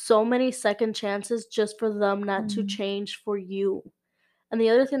so many second chances just for them not to Mhm. change for you. And the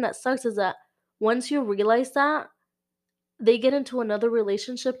other thing that sucks is that once you realize that, they get into another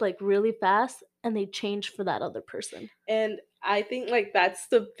relationship like really fast and they change for that other person. And I think like that's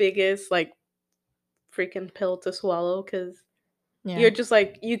the biggest like freaking pill to swallow, because Yeah. you're just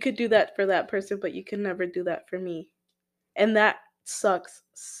like, you could do that for that person, but you can never do that for me. And that sucks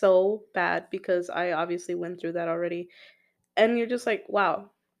so bad because I obviously went through that already. And you're just like, wow,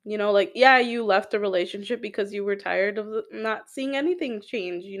 like, yeah, you left a relationship because you were tired of not seeing anything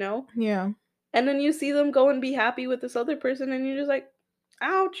change, Yeah. and then you see them go and be happy with this other person, and you're just like,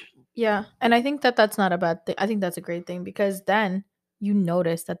 ouch. Yeah. And I think that that's not a bad thing. I think that's a great thing because then you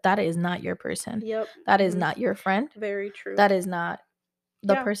notice that that is not your person. Yep. That is not your friend. Very true. That is not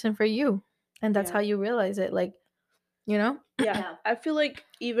the Yeah. person for you. And that's Yeah. how you realize it. Like, you know? Yeah, I feel like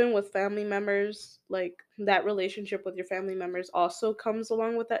even with family members, like that relationship with your family members also comes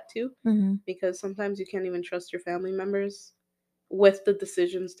along with that too, Mm-hmm. because sometimes you can't even trust your family members with the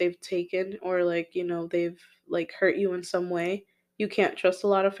decisions they've taken, or like, they've like hurt you in some way. You can't trust a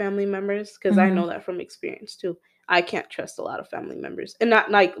lot of family members, because I Mm-hmm. know that from experience too. I can't trust a lot of family members, and not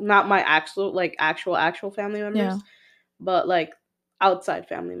my actual family Yeah. members, but like outside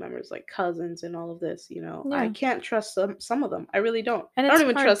family members, like cousins and all of this. I Yeah. can't trust some of them. I really don't. And I don't it's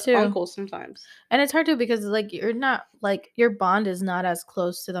even hard trust too. uncles sometimes. And it's hard too because like you're not like your bond is not as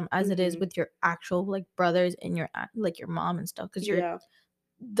close to them as it is Hmm. with your actual like brothers and your like your mom and stuff because Yeah.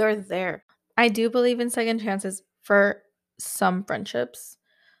 they're there. I do believe in second chances for some friendships.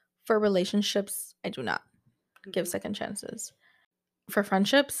 For relationships, I do not give Hmm. second chances. For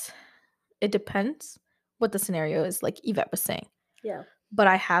friendships, it depends what the scenario is, like Yvette was saying. Yeah. But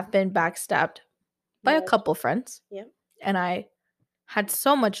I have been backstabbed by a couple friends, Yeah. and I had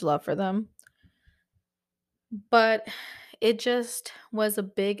so much love for them. But it just was a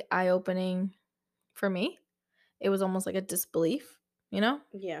big eye opening for me. It was almost like a disbelief,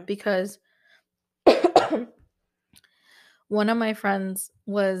 Yeah. because one of my friends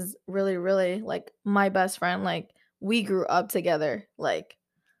was really, really like my best friend. Like we grew up together, like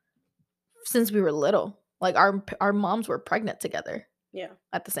since we were little. Like our moms were pregnant together Yeah.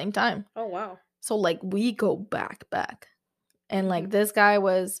 at the same time. Oh wow. So like we go back. And Hmm. like this guy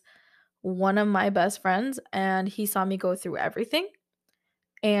was one of my best friends and he saw me go through everything.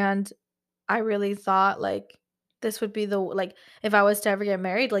 And I really thought like this would be the like if I was to ever get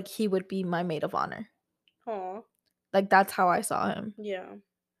married, like he would be my maid of honor. Aw. Like that's how I saw him. Yeah.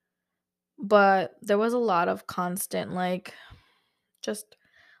 But there was a lot of constant like just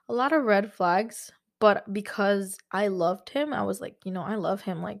a lot of red flags, but because I loved him, I was like, I love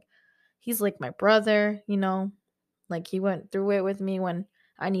him, like he's like my brother, like he went through it with me when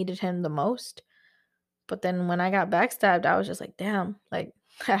I needed him the most. But then when I got backstabbed, I was just like, damn, like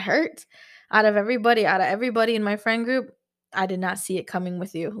that hurts. Out of everybody in my friend group, I did not see it coming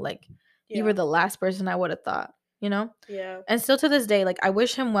with you. Like you were Yeah. the last person I would have thought, Yeah. And still to this day, like I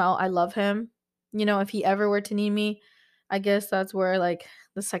wish him well. I love him. If he ever were to need me, I guess that's where like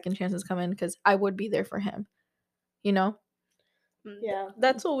the second chances come in because I would be there for him, you know? Yeah.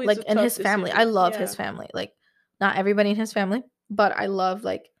 That's always Like a and tough his family. I decision. love his Yeah. family. Like not everybody in his family, but I love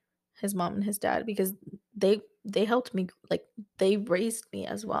like his mom and his dad because they helped me, like they raised me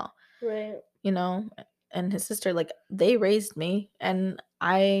as well, Right. you know, and his sister, like they raised me and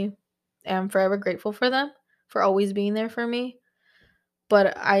I am forever grateful for them for always being there for me.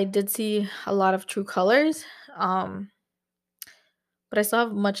 But I did see a lot of true colors. Um but I still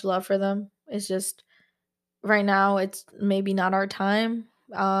have much love for them. It's just right now it's maybe not our time.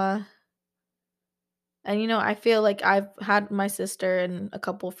 And I feel like I've had my sister and a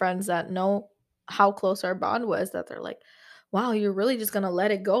couple friends that know how close our bond was that they're like, "Wow, you're really just going to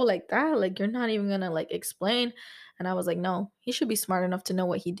let it go like that? Like you're not even going to like explain?" And I was like, "No, he should be smart enough to know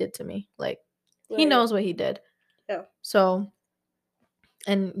what he did to me. Like he Right. knows what he did." Yeah. So,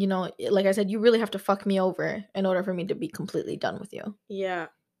 and like I said, you really have to fuck me over in order for me to be completely done with you. Yeah.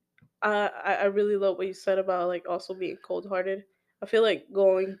 I really love what you said about like also being cold hearted. I feel like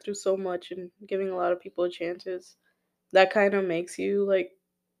going through so much and giving a lot of people chances, that kind of makes you like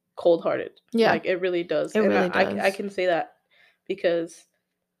cold hearted. Yeah, Like it really does. it And really I does. can say that because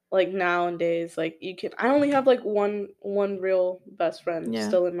like nowadays, like I only have like one real best friend Yeah.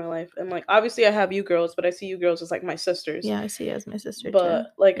 still in my life, and like obviously I have you girls, but I see you girls as like my sisters. Yeah, I see you as my sister too.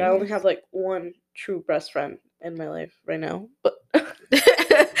 But like I only Yes. have like one true best friend in my life right now. But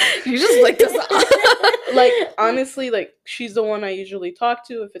You just like this. like honestly, like she's the one I usually talk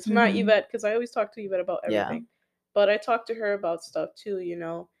to if it's not Mhm. Yvette, because I always talk to Yvette about Yeah. everything. But I talk to her about stuff too,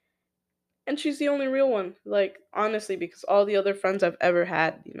 and she's the only real one. Like honestly, because all the other friends I've ever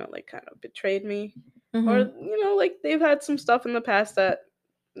had, like kind of betrayed me, or Mhm. like they've had some stuff in the past that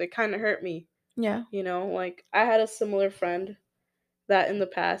they kind of hurt me. Yeah. Like I had a similar friend that in the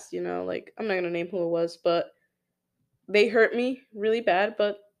past, like I'm not gonna name who it was, but they hurt me really bad,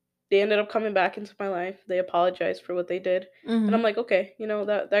 but they ended up coming back into my life. They apologized for what they did. And I'm Mhm. like, okay,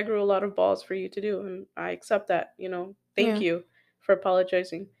 that grew a lot of balls for you to do, and I accept that, thank Yeah. you for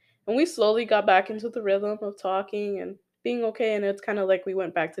apologizing. And we slowly got back into the rhythm of talking and being okay, and it's kind of like we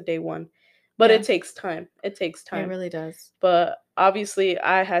went back to day one. But Yeah. it takes time. It takes It time. really does. But obviously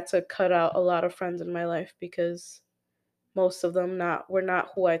I had to cut out a lot of friends in my life because most of them were not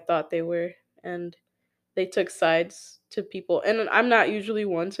who I thought they were, and they took sides to people. And I'm not usually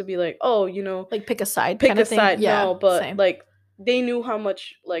one to be like, oh, Like pick a side pick kind a of thing. side. Yeah. No, but Same. like they knew how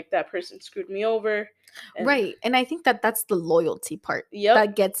much like that person screwed me over. And Right. And I think that's the loyalty part Yep.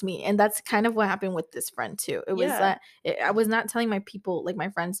 that gets me. And that's kind of what happened with this friend too. It was Yeah. that I was not telling my people, like my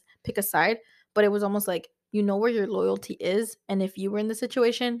friends, pick a side, but it was almost like, you know where your loyalty is. And if you were in the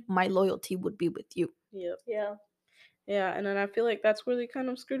situation, my loyalty would be with you. Yep. Yeah. Yeah. And then I feel like that's where they kind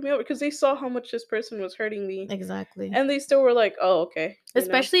of screwed me over because they saw how much this person was hurting me. Exactly. And they still were like, oh, okay.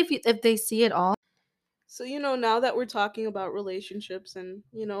 Especially if they see it all. So, now that we're talking about relationships and,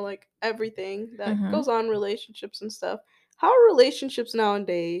 like everything that Mhm. goes on in relationships and stuff, how are relationships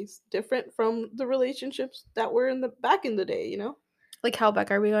nowadays different from the relationships that were back in the day, Like how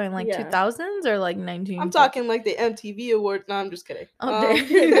back are we going? Like Yeah. 2000s or like 19? I'm talking like the MTV Award. No, I'm just kidding. Oh,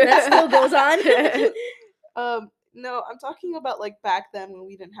 That still goes on. No, I'm talking about like back then when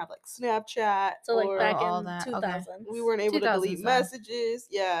we didn't have like Snapchat, So like or back all in that, okay. 2000s. we weren't able to 2000s delete then. messages.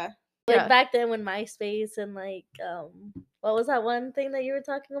 Yeah. Like Yeah. back then when MySpace and like what was that one thing that you were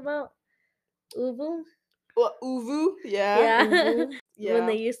talking about? Uvu? Well, Uvu. Yeah. Yeah. Uvu. Yeah. When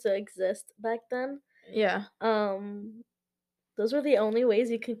they used to exist back then. Yeah. Those were the only ways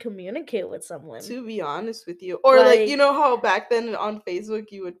you could communicate with someone. To be honest with you. Or like you know how back then on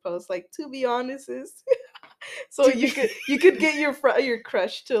Facebook you would post like, to be honest is so you could get your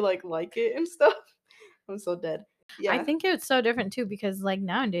crush to like it and stuff. I'm so dead. Yeah. I think it's so different too because like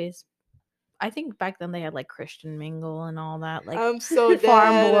nowadays, I think back then they had like Christian Mingle and all that, like I'm so dead.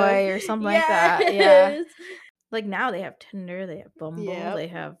 Farm Boy or something like that. Yeah. Yes. Like now they have Tinder, they have Bumble, Yep. they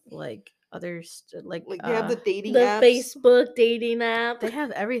have like others like they have the dating The apps. Facebook dating app. they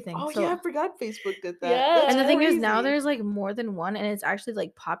have everything. Oh So yeah, I forgot Facebook did that. Yeah. That's and the thing is now crazy. there's like more than one and it's actually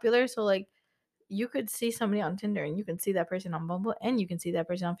like popular. So like you could see somebody on Tinder and you can see that person on Bumble and you can see that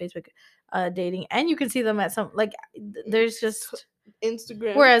person on Facebook dating and you can see them at some like there's just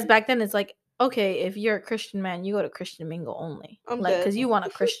Instagram. Whereas back then it's like, okay, if you're a Christian man, you go to Christian Mingle only. I'm like dead. because you want a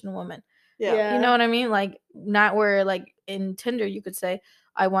Christian woman. Yeah. You know what I mean? Like not where like in Tinder you could say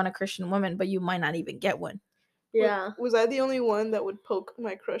I want a Christian woman, but you might not even get one. Yeah. Was I the only one that would poke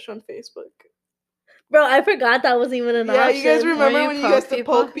my crush on Facebook? Bro, I forgot that was even an option. Yeah, you guys remember you when you poke guys to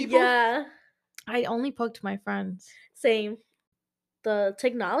people? poke people? Yeah. I only poked my friends. Same. The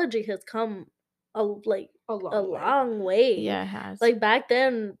technology has come a long way. Yeah, it has. Like back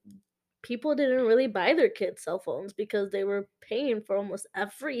then, people didn't really buy their kids cell phones because they were paying for almost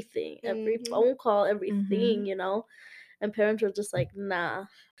everything, every phone call, everything, and parents were just like, nah.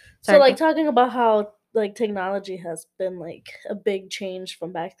 Sorry, So like talking about how like technology has been like a big change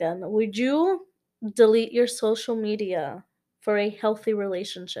from back then, would you delete your social media for a healthy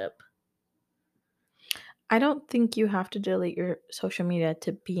relationship? I don't think you have to delete your social media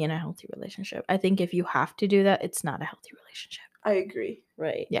to be in a healthy relationship. I think if you have to do that, it's not a healthy relationship. I agree.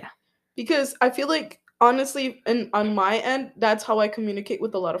 Right. Yeah. Because I feel like honestly, and on my end, that's how I communicate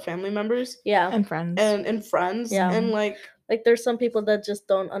with a lot of family members. Yeah. And friends. And friends. Yeah. And like there's some people that just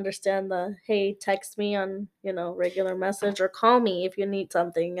don't understand the, hey, text me on, regular message or call me if you need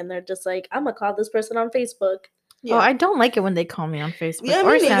something. And they're just like, I'm going to call this person on Facebook. Yeah. Oh, I don't like it when they call me on Facebook Yeah,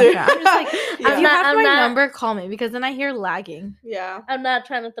 or me neither. Snapchat. I'm just like, if you have my not- number, call me because then I hear lagging. Yeah. I'm not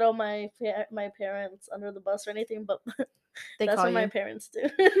trying to throw my parents under the bus or anything, but They that's call what you. my parents do.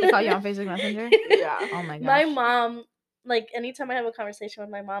 They call you on Facebook Messenger? Yeah. Oh my gosh. My mom, like anytime I have a conversation with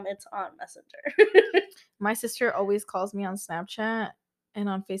my mom, it's on Messenger. My sister always calls me on Snapchat and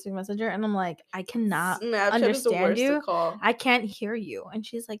on Facebook Messenger, and I'm like, I cannot Snapchat is the understand worst to you. call. I can't hear you. And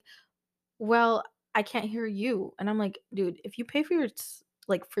she's like, well, I can't hear you. And I'm like, dude, if you pay for your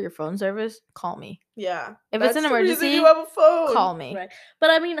for your phone service, call me. Yeah. If it's an That's the reason emergency, you have a phone. call me. Right. But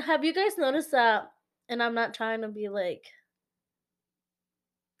I mean, have you guys noticed that? And I'm not trying to be like,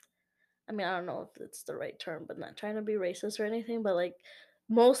 I mean, I don't know if it's the right term, but not trying to be racist or anything, but like,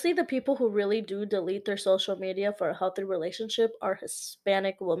 mostly the people who really do delete their social media for a healthy relationship are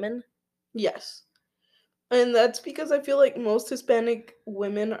Hispanic women. Yes. And that's because I feel like most Hispanic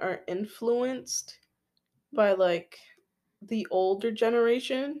women are influenced by like the older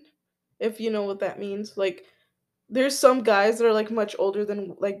generation, if you know what that means. Like there's some guys that are like much older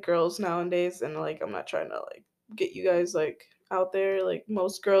than like girls nowadays, and like I'm not trying to like get you guys like out there. Like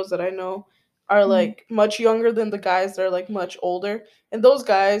most girls that I know are like much younger than the guys that are like much older. And those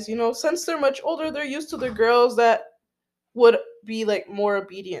guys, you know, since they're much older, they're used to the girls that would be like more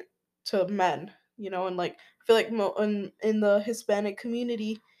obedient to men, you know, and like I feel like in the Hispanic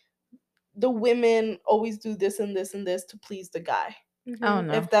community, the women always do this and this and this to please the guy, Oh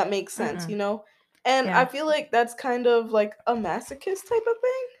no. if that makes sense, you know? And Yeah. I feel like that's kind of like a masochist type of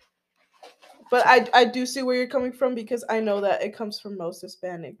thing. But I do see where you're coming from, because I know that it comes from most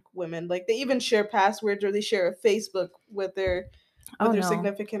Hispanic women. Like they even share passwords, or they share a Facebook with their Oh no.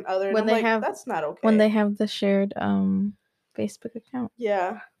 significant other. And When I'm they like, have that's not okay. when they have the shared Facebook account.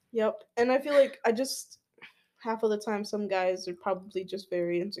 Yeah. Yep. And I feel like half of the time some guys are probably just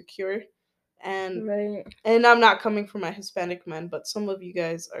very insecure, and Right. and I'm not coming from my Hispanic men, but some of you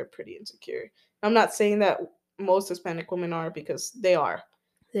guys are pretty insecure. I'm not saying that most Hispanic women are, because they are.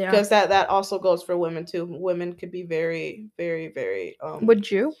 Yeah. Because that also goes for women too. Women could be very, very, very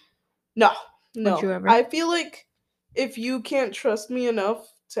Would you? No. Would you ever? I feel like if you can't trust me enough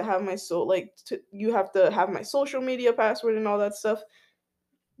to have you have to have my social media password and all that stuff,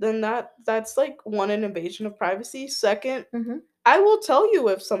 then that's like one, an invasion of privacy. Second, I will tell you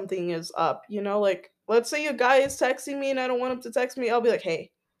if something is up, you know, like let's say a guy is texting me and I don't want him to text me, I'll be like,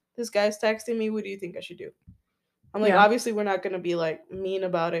 hey, this guy's texting me, what do you think I should do? I'm like, Yeah. obviously we're not gonna be like mean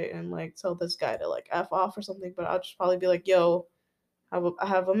about it and like tell this guy to like F off or something, but I'll just probably be like, yo, I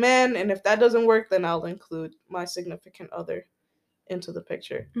have a man, and if that doesn't work, then I'll include my significant other into the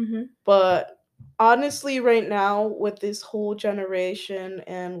picture. But honestly, right now, with this whole generation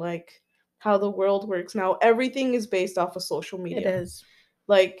and like how the world works now, everything is based off of social It media. is.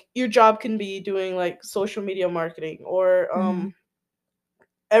 Like your job can be doing like social media marketing, or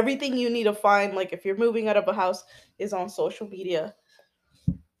everything you need to find, like if you're moving out of a house, is on social media.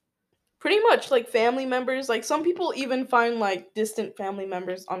 Pretty much like family members, like some people even find like distant family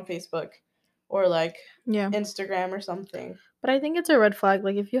members on Facebook or like Yeah. Instagram or something. But I think it's a red flag.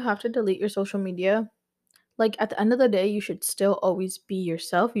 Like if you have to delete your social media, like at the end of the day, you should still always be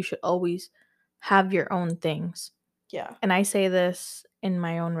yourself. You should always have your own things. Yeah. And I say this in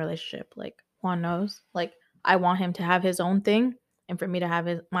my own relationship. Like Juan knows. Like I want him to have his own thing, and for me to have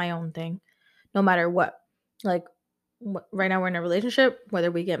my own thing, no matter what. Like right now we're in a relationship,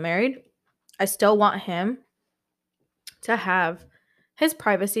 whether we get married, I still want him to have his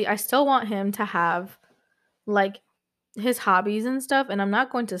privacy. I still want him to have like his hobbies and stuff, and I'm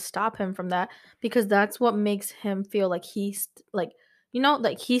not going to stop him from that, because that's what makes him feel like he's like, you know,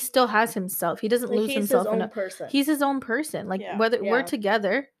 like he still has himself. He doesn't Like lose he's himself his in own person. He's his own person. Like Yeah. whether we're Yeah.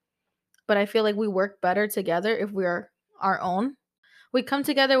 together, but I feel like we work better together if we're our own. We come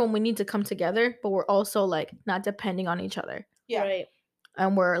together when we need to come together, but we're also like not depending on each other. Yeah. Right.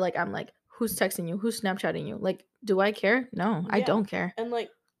 And we're like, I'm like, who's texting you? Who's Snapchatting you? Like, do I care? No, I Yeah. don't care. And like,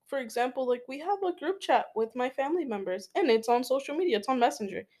 for example, like we have a group chat with my family members, and it's on social media, it's on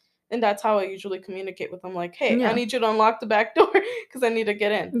Messenger. And that's how I usually communicate with them. Like, hey, I Yeah. need you to unlock the back door because I need to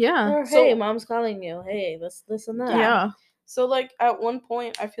get in. Yeah. Or So- hey, mom's calling you. Hey, this and that. Yeah. So like at one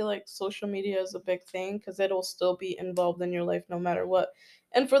point, I feel like social media is a big thing because it'll still be involved in your life no matter what.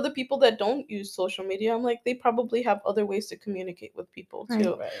 And for the people that don't use social media, I'm like, they probably have other ways to communicate with people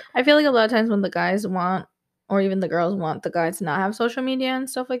too. Right. I feel like a lot of times when the guys want, or even the girls want the guys to not have social media and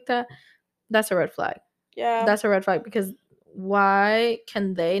stuff like that, that's a red flag. Yeah. That's a red flag, because why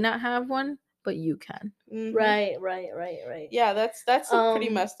can they not have one, but you can? Mhm. Right. Yeah, that's a pretty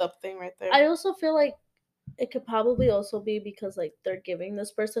Um, messed up thing right there. I also feel like it could probably also be because like they're giving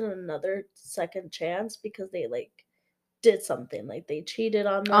this person another second chance because they like did something, like they cheated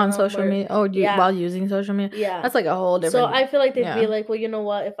on them On social media? Oh, yeah. while using social media? Yeah. That's like a whole different. So I feel like they'd yeah. be like, well, you know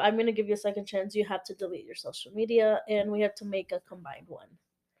what? If I'm gonna give you a second chance, you have to delete your social media, and we have to make a combined one,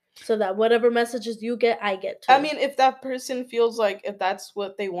 so that whatever messages you get, I get too. I mean, if that person feels like if that's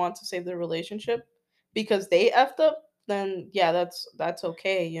what they want to save their relationship because they effed up, then yeah, that's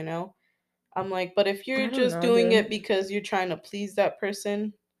okay, you know. I'm like, but if I you're don't just know, doing dude. it because you're trying to please that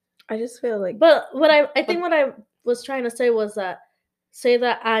person, I just feel like But I think But- what I was trying to say was that, say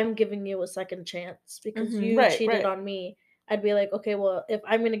that I'm giving you a second chance because Mhm. you Right, cheated right. on me. I'd be like, okay, well, if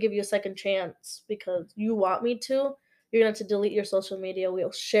I'm gonna give you a second chance because you want me to, you're gonna have to delete your social media.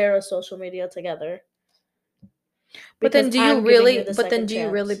 We'll share a social media together. But then Because I'm giving you the second do you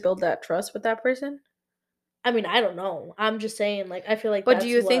really chance. build that trust with that person? I mean, I don't know. I'm just saying, like, I feel like But do that's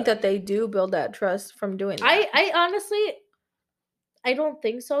you think what that they do build that trust from doing that? I honestly, I don't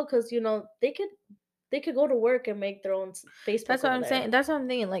think so, because they could go to work and make their own Facebook. That's what over I'm there. saying. That's what I'm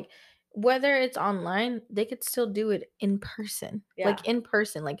thinking. Like, whether it's online, they could still do it in person. Like Yeah. in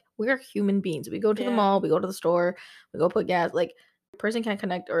person. Like we're human beings. We go to the Yeah. mall, we go to the store, we go put gas. Like, a person can't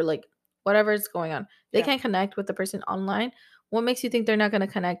connect, or like whatever is going on. They Yeah. can't connect with the person online. What makes you think they're not gonna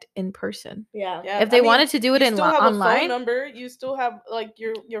connect in person? Yeah. Yeah, If they I mean, wanted to do it you in still have a phone online, number. You still have like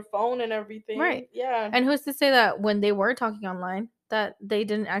your phone and everything. right? Yeah. And who's to say that when they were talking online that they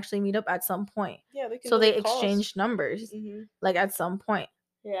didn't actually meet up at some point? Yeah, they can So do, they like, calls. exchanged numbers, Mhm. like at some point.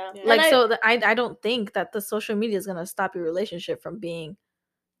 Yeah. Yeah. And Like, so I don't think that the social media is gonna stop your relationship from being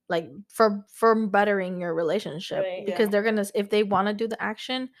like from bettering your relationship, Right. because Yeah. they're gonna, if they want to do the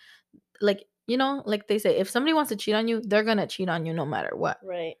action, like, you know, like they say, if somebody wants to cheat on you, they're gonna cheat on you no matter what.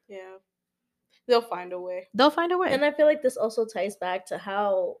 Right. Yeah. They'll find a way. They'll find a way. And I feel like this also ties back to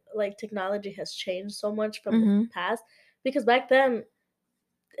how, like, technology has changed so much from the Mhm. past. Because back then,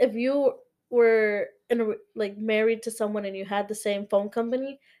 if you were like married to someone and you had the same phone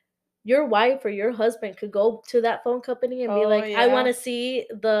company, your wife or your husband could go to that phone company and be Oh, like, I want yeah. to see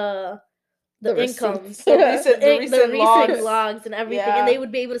the The incomes, receipts. The recent logs. logs and everything, Yeah. and they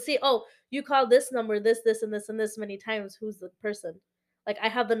would be able to see, oh, you called this number this and this many times. Who's the person? Like, I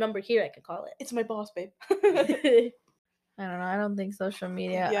have the number here. I can call It's my boss, babe. it. I don't know. I don't think social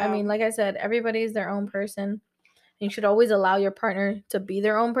media. I Yeah. mean, like I said, everybody's their own person. You should always allow your partner to be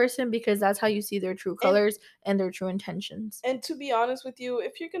their own person, because that's how you see their true colors and their true intentions. And to be honest with you,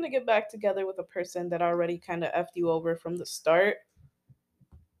 if you're gonna get back together with a person that already kind of effed you over from the start,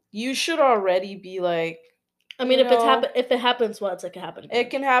 you should already be like, I mean, you if know, it happens once, it can happen again. it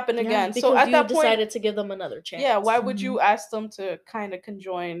can happen Yeah, again. Because So at you that point, decided to give them another chance. yeah, why would you Mhm. ask them to kind of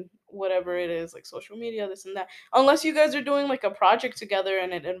conjoin whatever it is, like social media, this and that? Unless you guys are doing like a project together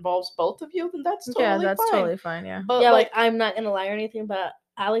and it involves both of you, then that's totally Yeah, that's fine. totally fine. Yeah. But Yeah, like, like, I'm not gonna lie or anything, but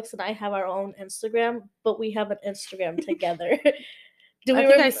Alex and I have our own Instagram, but we have an Instagram together. I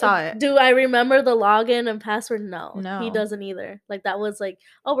think I saw it. Do I remember the login and password? No, he No. doesn't either. Like, that was like,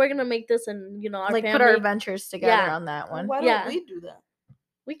 oh, we're gonna make this, and our Like, family. put our adventures together Yeah. on that one. why don't Yeah. we do that?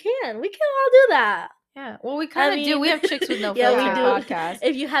 We can all do that. Yeah. Well, we kind of do. We have Chicks with No yeah, Filter we do. podcast.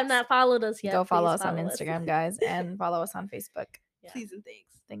 If you have not followed us yet, Go follow please us on follow us. Instagram, guys, and follow us on Facebook. Yeah. Please and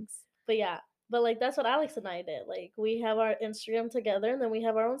thanks. Thanks. But yeah, but like, that's what Alex and I did. Like, we have our Instagram together, and then we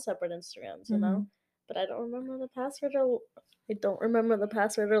have our own separate Instagrams, you know. Mhm. But I don't remember the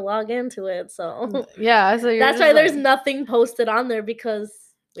password, or log into it. So Yeah. So you're that's just why there's like- nothing posted on there,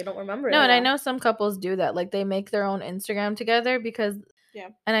 because we don't remember it. No, and I Yeah. know some couples do that. Like, they make their own Instagram together because, Yeah.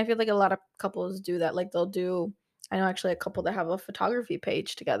 and I feel like a lot of couples do that. Like, they'll do, I know actually a couple that have a photography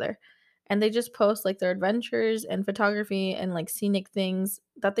page together, and they just post like their adventures and photography and like scenic things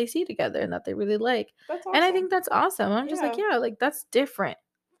that they see together and that they really like. That's awesome. And I think that's awesome. I'm just like, yeah, like that's different.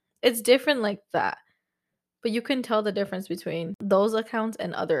 It's different like that. But you can tell the difference between those accounts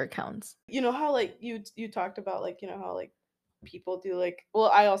and other accounts. You know how like you talked about, like, you know how like people do, like,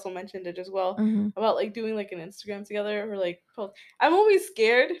 well, I also mentioned it as well, Mhm. about like doing like an Instagram together or like post. I'm always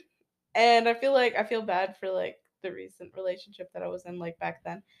scared, and I feel bad for like the recent relationship that I was in, like, back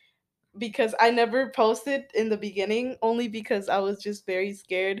then, because I never posted in the beginning, only because I was just very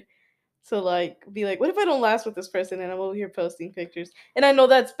scared to like be like, what if I don't last with this person and I'm over here posting pictures? And I know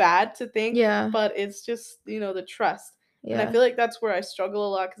that's bad to think, Yeah. but it's just, the trust. And I Yeah. feel like that's where I struggle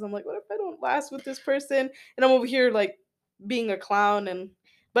a lot, because I'm like, what if I don't last with this person? And I'm over here like being a clown,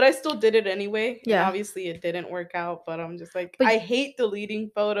 but I still did it anyway. And Yeah. obviously it didn't work out, but I'm just like, But- I hate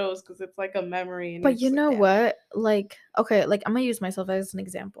deleting photos because it's like a memory. And But it's you like, know damn. what? Like, okay, like I'm gonna use myself as an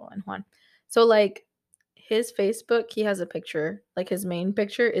example, and Juan. So like his Facebook, he has a picture, like his main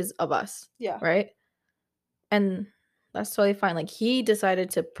picture is of us. Yeah. Right? And that's totally fine. Like, he decided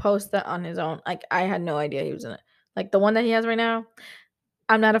to post that on his own. Like, I had no idea he was in it. Like, the one that he has right now,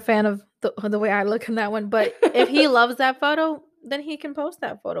 I'm not a fan of the way I look in that one. But if he loves that photo, then he can post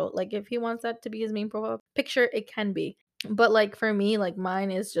that photo. Like, if he wants that to be his main profile picture, it can be. But like for me, like mine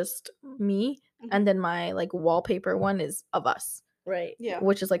is just me, Mhm. and then my like wallpaper one is of us. Right. Yeah.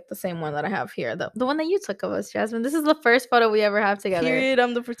 which is like the same one that I have here, the one that you took of us, Jasmine. This is the first photo we ever have together. Period.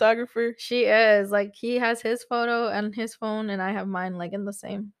 I'm the photographer. She is like, he has his photo and his phone, and I have mine like in the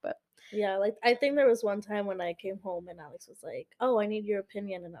same. But Yeah, like I think there was one time when I came home and Alex was like, "Oh, I need your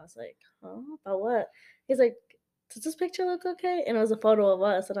opinion," and I was like, "Huh? About what?" He's like, "Does this picture look okay?" And it was a photo of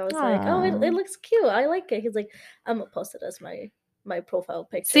us, and I was like, "Oh, it Aw. looks cute. I like it." He's like, "I'm gonna post it as my profile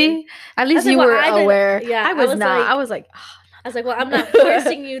picture." See, at I least was like, you "Well, were I didn't." aware. Yeah, I was was not. like, I was like, I was like, "Well, I'm not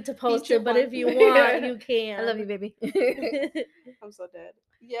forcing you to post Feature it, but one. if you want, you can." I love you, baby. I'm so dead.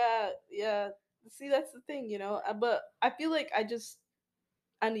 Yeah. See, that's the thing, But I feel like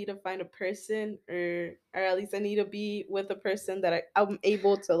I need to find a person, or at least I need to be with a person that I'm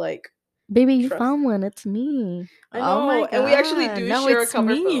able to like. Baby, you Trust. found one. It's me. I Oh know, my and we actually God. do No, share a it's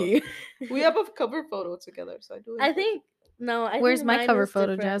cover me. photo. We have a cover photo together, so I do. I enjoy think no. I Where's think my mine cover is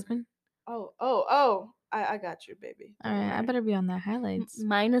photo, different. Jasmine? Oh! I got you, baby. All Don't right, I worry. better be on the highlights.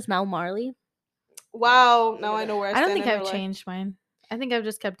 Mine is now Marley. Wow, Look now at I know that. where I I stand don't think in her I've life. changed mine. I think I've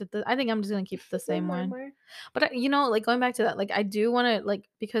just kept it. I think I'm just gonna keep the same one. More. But like going back to that, like I do want to like,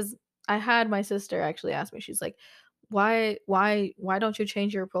 because I had my sister actually ask me. She's like, why don't you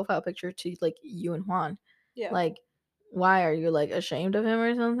change your profile picture to like you and Juan? Yeah. Like, why are you like ashamed of him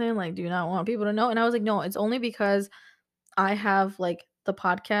or something? Like, do you not want people to know? And I was like, no, it's only because I have like the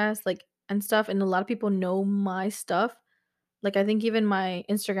podcast like and stuff, and a lot of people know my stuff. Like I think even my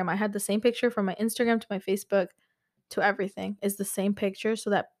Instagram, I had the same picture from my Instagram to my Facebook to everything is the same picture, so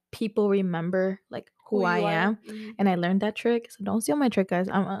that people remember like who I you are. am. Mhm. And I learned that trick, so don't steal my trick, guys.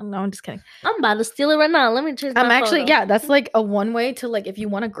 No, I'm just kidding. I'm about to steal it right now. Let me change my I'm actually, photo. yeah, that's like a one way to like, if you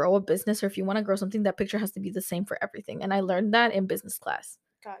want to grow a business or if you want to grow something, that picture has to be the same for everything. And I learned that in business class.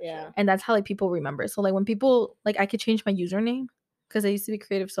 Gotcha. Yeah. And that's how like people remember. So like when people like, I could change my username because I used to be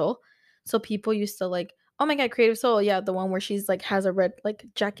Creative Soul. So people used to like, oh my God, Creative Soul. Yeah, the one where she's like has a red like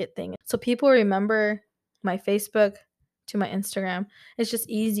jacket thing. So people remember my Facebook to my Instagram. It's just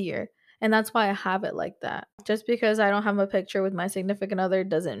easier. And that's why I have it like that. Just because I don't have a picture with my significant other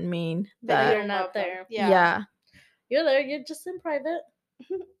doesn't mean That that you're not there. yeah. You're there. You're just in private.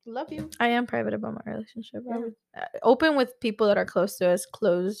 Love you. I am private about my relationship. Yeah. Open with people that are close to us,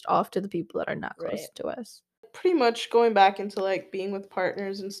 closed off to the people that are not close Right. to us. Pretty much going back into like being with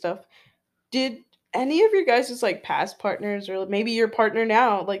partners and stuff. Did any of your guys just like past partners, or maybe your partner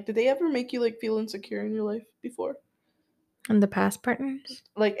now, like did they ever make you like feel insecure in your life before? And the past partners?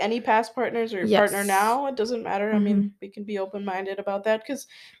 Like any past partners or your partner Yes. now, it doesn't matter. I mean, we can be open-minded about that because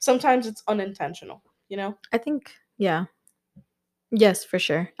sometimes it's unintentional, I think, yeah. Yes, for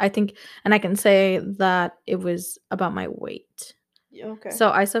sure. I think, and I can say that it was about my weight. Yeah, okay.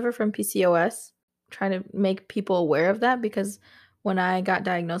 So I suffer from PCOS. Trying to make people aware of that, because when I got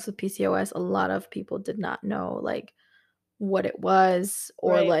diagnosed with PCOS, a lot of people did not know like what it was,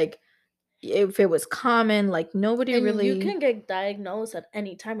 or Right. like if it was common. Like nobody And really you can get diagnosed at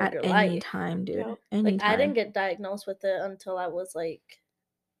any time of at your any life. time, dude. Yeah. Any Like time. I didn't get diagnosed with it until I was like,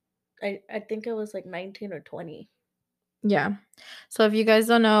 I think it was like 19 or 20. Yeah. So if you guys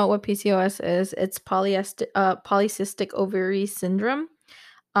don't know what PCOS is, it's polycystic ovary syndrome.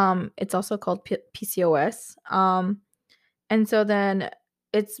 It's also called PCOS. And so then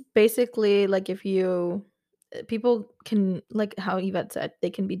it's basically like if people can, like how Yvette said, they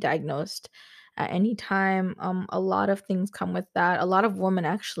can be diagnosed at any time. A lot of things come with that. A lot of women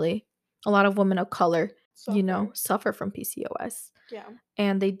of color, suffer from PCOS. Yeah.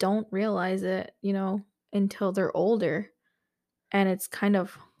 And they don't realize it, until they're older. And it's kind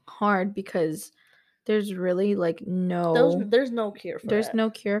of hard because there's really like There's no cure for there's it. no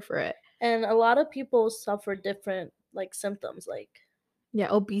cure for it. And a lot of people suffer different like symptoms, like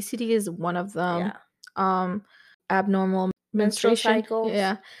Obesity is one of them. yeah, Abnormal menstrual menstruation. cycles.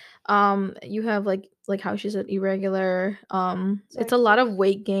 Yeah. You have like how she said, irregular. It's a lot of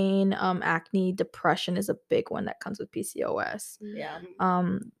weight gain. Acne, depression is a big one that comes with PCOS. Yeah.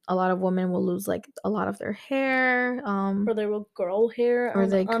 A lot of women will lose like a lot of their hair. Or they will grow hair Or on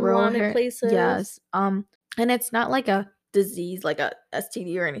they grow unwanted hair. places. Yes. And it's not like a disease like a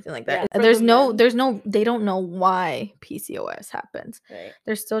STD or anything like that. Yeah, There's for the no men. they don't know why PCOS happens. Right.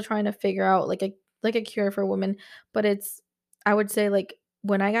 They're still trying to figure out like a cure for women, but I would say like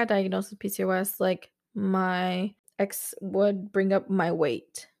when I got diagnosed with PCOS, like my ex would bring up my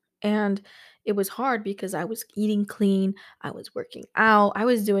weight, and it was hard because I was eating clean, I was working out, I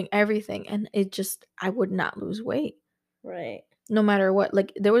was doing everything, and I would not lose weight. Right. No matter what.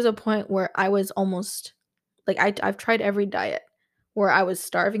 Like there was a point where I was almost like I've tried every diet, where I was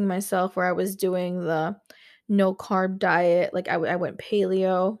starving myself, where I was doing the no carb diet, like I went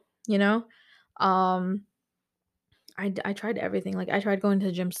paleo, um I tried everything. Like, I tried going to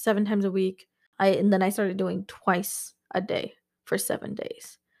the gym 7 times a week. And then I started doing twice a day for 7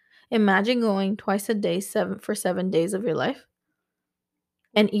 days. Imagine going twice a day, 7 days of your life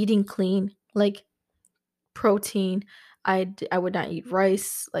and eating clean, like protein. I would not eat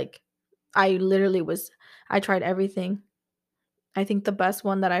rice. Like, I literally was I tried everything. I think the best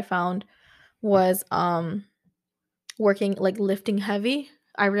one that I found was working, like, lifting heavy.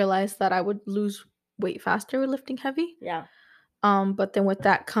 I realized that I would lose weight faster with lifting heavy. Yeah. But then with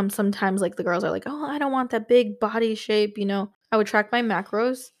that comes sometimes, like, the girls are like, "Oh, I don't want that big body shape," you know? I would track my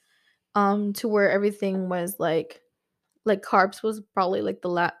macros, to where everything was, like, carbs was probably, like,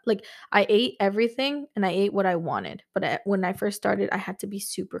 like, I ate everything, and I ate what I wanted, but when I first started, I had to be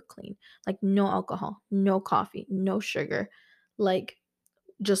super clean. Like, no alcohol, no coffee, no sugar, like,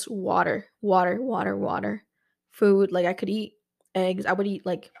 just water, water, water, water. Food, like, I could eat eggs, I would eat,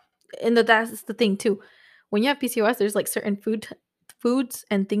 like, and that's the thing too. When you have PCOS, there's, like, certain foods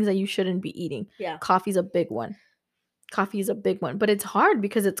and things that you shouldn't be eating. Yeah. Coffee's a big one. Coffee is a big one, but it's hard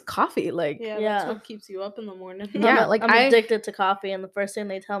because it's coffee, like Yeah, Yeah. that's what keeps you up in the morning. Yeah, like, I'm addicted to coffee, and the first thing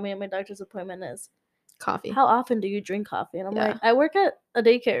they tell me at my doctor's appointment is, coffee. "How often do you drink coffee?" And I'm Yeah. like, "I work at a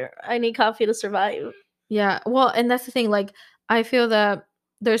daycare. I need coffee to survive." Yeah, well, and that's the thing, like, I feel that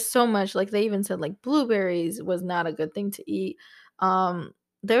there's so much, like, they even said, like, blueberries was not a good thing to eat.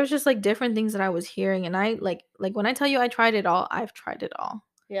 There was just, like, different things that I was hearing, and I like, when I tell you I tried it all, I've tried it all.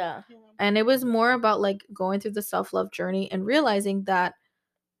 Yeah. Yeah. And it was more about, like, going through the self-love journey and realizing that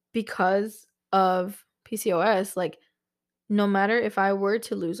because of PCOS, like, no matter if I were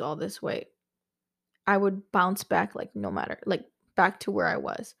to lose all this weight, I would bounce back, like, no matter, like, back to where I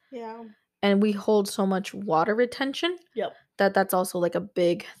was. Yeah. And we hold so much water retention Yep. that's also, like, a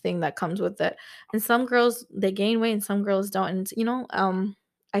big thing that comes with it. And some girls, they gain weight and some girls don't. And,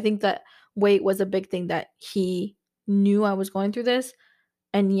 I think that weight was a big thing that he knew I was going through this,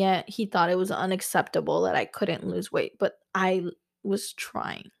 and yet he thought it was unacceptable that I couldn't lose weight. But I was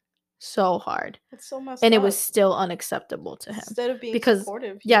trying so hard, It's so messed and it up. was still unacceptable to him. Instead of being Because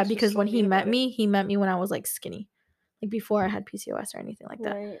supportive, yeah, was just because so when he mean about met it. me when I was, like, skinny. Like, before I had PCOS or anything like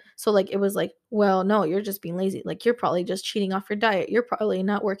that. Right. So, like, it was like, "Well, no, you're just being lazy. Like, you're probably just cheating off your diet. You're probably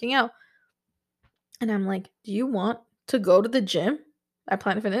not working out." And I'm like, "Do you want to go to the gym at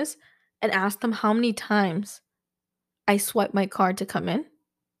Planet Fitness and ask them how many times I swipe my card to come in?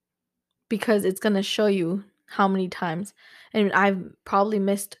 Because it's gonna show you how many times." And I've probably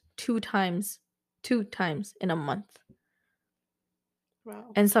missed 2 times in a month.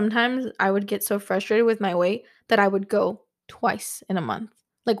 Wow. And sometimes I would get so frustrated with my weight that I would go twice in a month,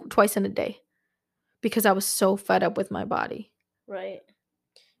 like, twice in a day, because I was so fed up with my body. Right.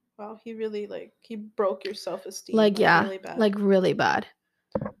 Wow, he really he broke your self-esteem Like, yeah, really bad. like, really bad.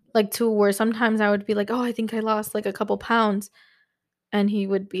 Like, to where sometimes I would be like, "Oh, I think I lost, like, a couple pounds." And he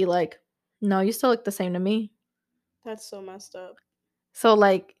would be like, "No, you still look the same to me." That's so messed up. So,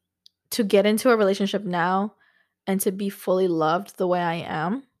 like, to get into a relationship now and to be fully loved the way I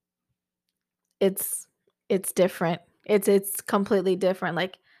am, it's it's different. It's completely different.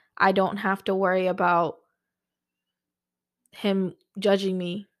 Like, I don't have to worry about him judging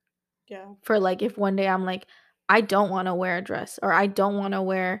me Yeah. for, like, if one day I'm like, I don't wanna wear a dress or I don't wanna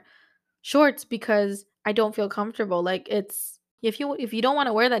wear shorts because I don't feel comfortable. Like, it's if you don't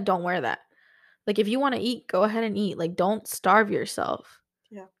wanna wear that, don't wear that. Like, if you wanna eat, go ahead and eat. Like, don't starve yourself.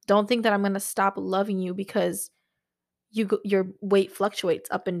 Yeah. Don't think that I'm gonna stop loving you because your weight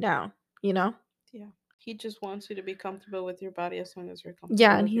fluctuates up and down, you know? Yeah. He just wants you to be comfortable with your body as long as you're comfortable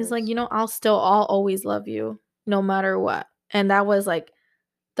Yeah, and with he's like, yours. I'll always love you no matter what." And that was, like,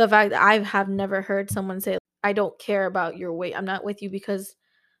 the fact that I have never heard someone say, "I don't care about your weight. I'm not with you because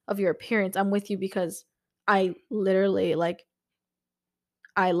of your appearance. I'm with you because I literally, like,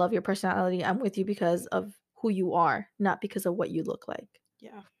 I love your personality. I'm with you because of who you are, not because of what you look like."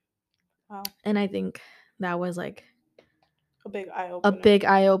 Yeah. Wow. And I think that was, like, A big eye a opener. big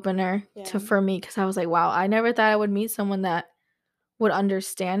eye opener Yeah. for me, because I was like, wow, I never thought I would meet someone that would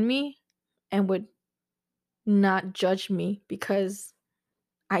understand me and would not judge me because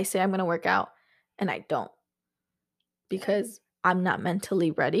I say I'm going to work out and I don't, because I'm not mentally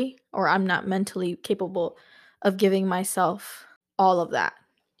ready or I'm not mentally capable of giving myself all of that,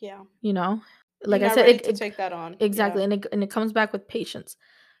 Yeah. you know? You're Like I not said, ready to take that on. exactly. Yeah. And it comes back with patience,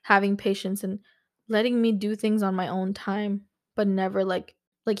 having patience and letting me do things on my own time, but never like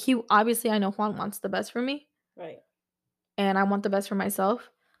he obviously, I know Juan wants the best for me Right. and I want the best for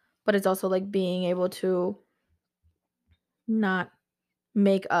myself, but it's also like being able to not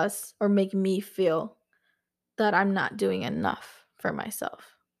make us or make me feel that I'm not doing enough for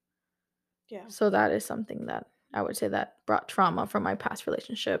myself. Yeah. So that is something that I would say that brought trauma from my past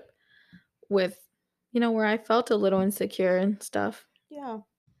relationship with, where I felt a little insecure and stuff. Yeah.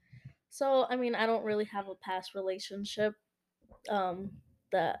 So, I mean, I don't really have a past relationship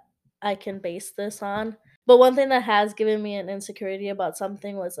that I can base this on. But one thing that has given me an insecurity about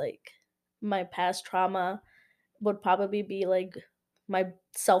something was like my past trauma would probably be like my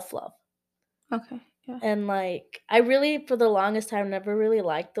self-love. Okay. Yeah. And like I really for the longest time never really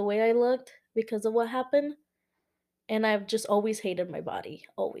liked the way I looked because of what happened. And I've just always hated my body,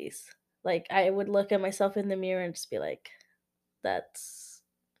 always. Like I would look at myself in the mirror and just be like,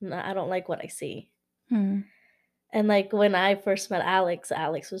 I don't like what I see. Hmm. And like when I first met Alex,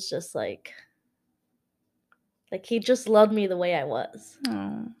 Alex was just like he just loved me the way I was.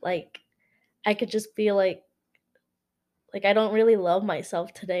 Oh. Like I could just feel like I don't really love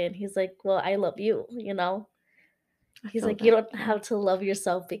myself today, and he's like, "Well, I love you," you know? I He's feel like, "You that, don't yeah. have to love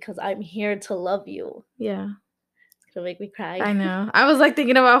yourself because I'm here to love you." Yeah. It's gonna make me cry. I know. I was like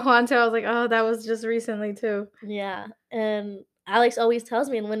thinking about Juan too. I was like, oh, that was just recently too. Yeah, and Alex always tells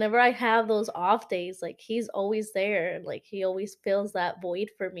me, and whenever I have those off days, like he's always there, and like he always fills that void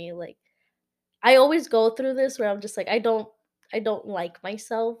for me. Like I always go through this where I'm just like, I don't like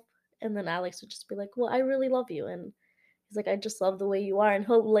myself, and then Alex would just be like, "Well, I really love you," and he's like, "I just love the way you are," and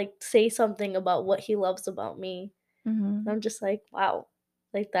he'll like say something about what he loves about me, Mm-hmm. and I'm just like, wow,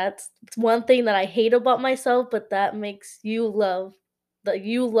 like it's one thing that I hate about myself, but that makes you love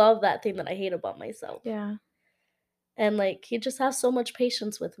that thing that I hate about myself. Yeah. And like he just has so much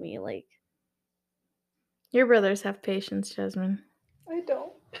patience with me. Like Your brothers have patience, Jasmine. I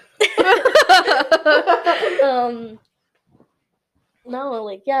don't. No,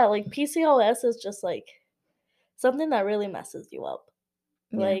 like yeah, like PCOS is just like something that really messes you up.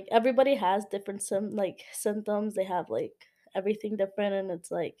 Yeah. Like everybody has different symptoms. They have like everything different, and it's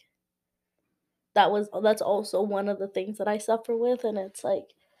like that's also one of the things that I suffer with, and it's like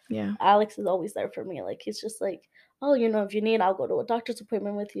Yeah. Alex is always there for me. Like he's just like, oh, if you need, I'll go to a doctor's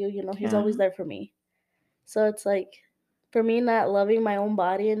appointment with you. He's Yeah. always there for me. So it's like for me not loving my own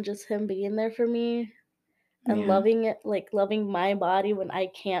body and just him being there for me and Yeah. loving it, like loving my body when I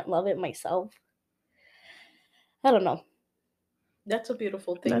can't love it myself. I don't know. That's a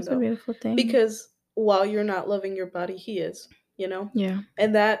beautiful thing, That's though. a beautiful thing. Because while you're not loving your body, he is, Yeah.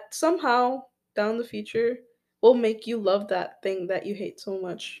 And that somehow down the future will make you love that thing that you hate so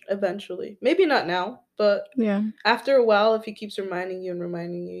much eventually. Maybe not now, but Yeah. after a while, if he keeps reminding you,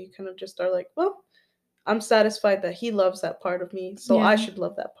 you kind of just are like, well, I'm satisfied that he loves that part of me, so I Yeah. should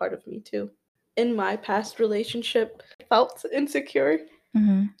love that part of me too. In my past relationship, I felt insecure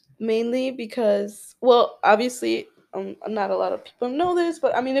Mm-hmm. mainly because, well, obviously, not a lot of people know this,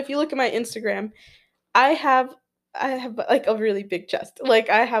 but I mean, if you look at my Instagram, I have like a really big chest. Like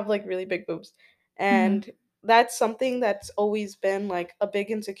I have like really big boobs. And that's something that's always been like a big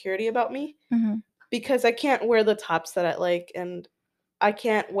insecurity about me Mm-hmm. because I can't wear the tops that I like and I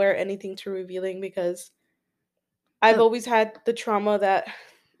can't wear anything too revealing because I've always had the trauma that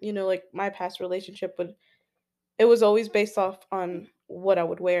like my past relationship it was always based off on what I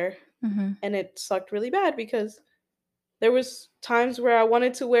would wear Mm-hmm. and it sucked really bad because there was times where I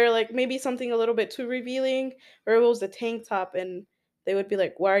wanted to wear like maybe something a little bit too revealing or it was a tank top and they would be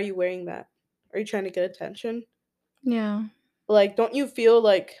like, "Why are you wearing that? Are you trying to get attention?" Yeah. Like, don't you feel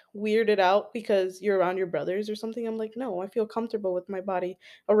like weirded out because you're around your brothers or something? I'm like, "No, I feel comfortable with my body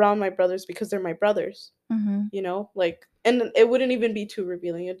around my brothers because they're my brothers." Mm-hmm. Like and it wouldn't even be too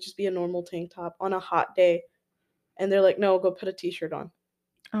revealing. It'd just be a normal tank top on a hot day. And they're like, "No, go put a t-shirt on."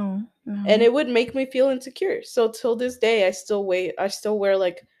 Oh. No. And it would make me feel insecure. So till this day I still wear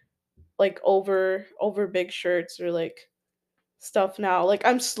like over big shirts or like stuff now. Like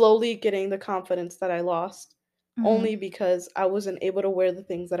I'm slowly getting the confidence that I lost only because I wasn't able to wear the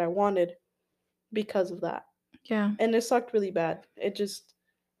things that I wanted because of that. Yeah. And it sucked really bad. It just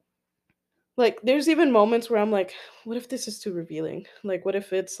like there's even moments where I'm like, what if this is too revealing? Like what if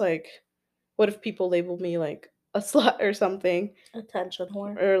people label me like a slut or something Attention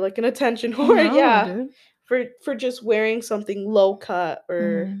whore. or like an attention Oh, whore, no, yeah, dude. for just wearing something low cut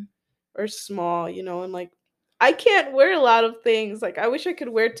Mm-hmm. or small, and like I can't wear a lot of things. Like I wish I could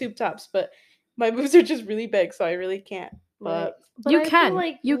wear tube tops, but my boobs are just really big, so I really can't. Right. But You I feel can.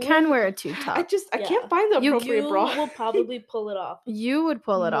 like You can wear a tube I top. can't find the appropriate you bra. will probably pull it off You would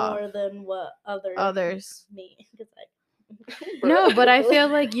pull it off. more than what Others. me. 'Cause No, but I feel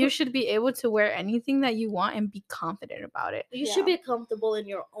like you should be able to wear anything that you want and be confident about it. you Yeah. should be comfortable in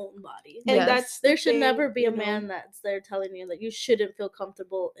your own body. And Yes. that's the There should thing, never be a you know. man that's there telling you that you shouldn't feel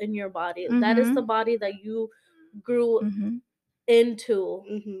comfortable in your body. That is the body that you grew Mm-hmm. into.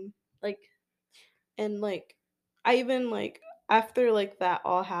 Mm-hmm. Like And like I even like after like that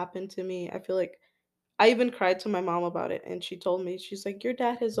all happened to me, I feel like I even cried to my mom about it, and she told me, she's like, "Your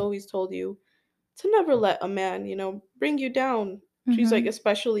dad has always told you to never let a man, bring you down." She's like, Mhm.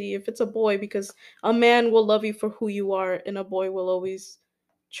 especially if it's a boy, because a man will love you for who you are, and a boy will always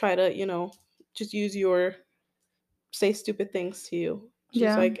try to, just use your say stupid things to you. She's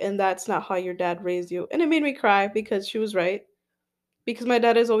Yeah. like, and that's not how your dad raised you. And it made me cry because she was right. Because my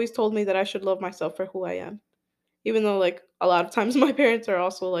dad has always told me that I should love myself for who I am. Even though like a lot of times my parents are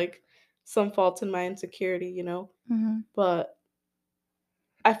also like some faults in my insecurity, Mhm. But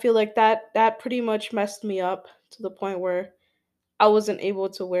I feel like that pretty much messed me up to the point where I wasn't able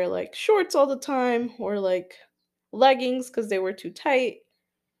to wear like shorts all the time or like leggings because they were too tight.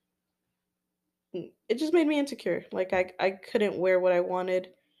 It just made me insecure. Like I couldn't wear what I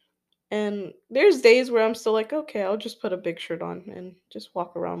wanted. And there's days where I'm still like, okay, I'll just put a big shirt on and just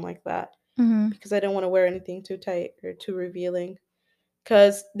walk around like that Mhm. because I didn't want to wear anything too tight or too revealing.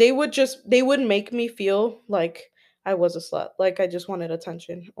 Because they would make me feel like I was a slut, like I just wanted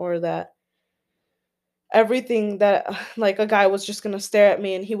attention, or that everything that like a guy was just gonna stare at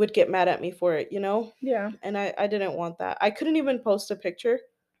me and he would get mad at me for it. Yeah. And I didn't want that. I couldn't even post a picture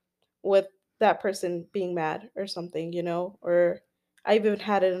with that person being mad or something. Or I even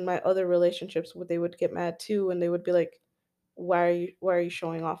had it in my other relationships where they would get mad too, and they would be like, why are you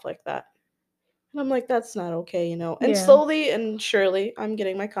showing off like that? And I'm like, that's not okay. And Yeah. slowly and surely I'm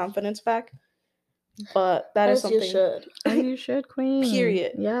getting my confidence back, but that is As you something. should. As you should, queen.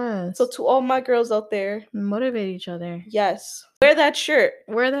 Period. Yes. So to all my girls out there, Motivate each other. yes, wear that shirt,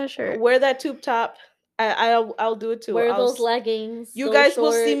 Wear that shirt. wear that tube top. I'll do it too. Wear those leggings. You those guys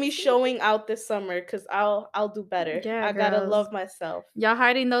will see me shorts. showing out this summer because I'll do better. Yeah, I gotta girls. love myself. Y'all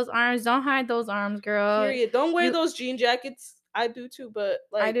hiding those arms. Don't hide those arms, girl. Period. Don't wear You- those jean jackets. I do too, but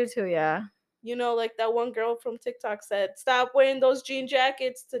like I do too, yeah. like that one girl from TikTok said, stop wearing those jean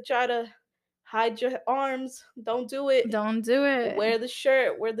jackets to try to hide your arms. Don't do it. Don't do it. Wear the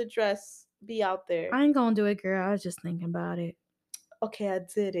shirt, wear the dress, be out there. I ain't gonna do it, girl. I was just thinking about it. Okay, I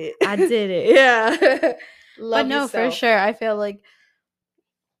did it. I did it. Yeah. Love But no, for yourself. sure. I feel like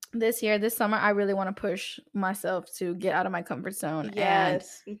this summer, I really want to push myself to get out of my comfort zone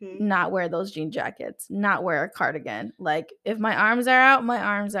Yes. and Mhm. not wear those jean jackets, not wear a cardigan. Like, if my arms are out, my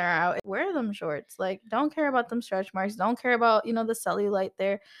arms are out. Wear them shorts. Like, don't care about them stretch marks. Don't care about, the cellulite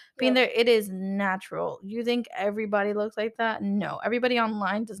there being Yep. there. It is natural. You think everybody looks like that? No. Everybody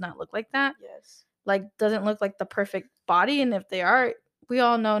online does not look like that. Yes. Like, doesn't look like the perfect body. And if they are, we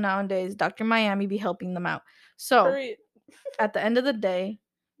all know nowadays Dr. Miami be helping them out. So Period. at the end of the day,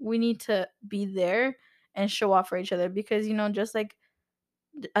 we need to be there and show off for each other because just like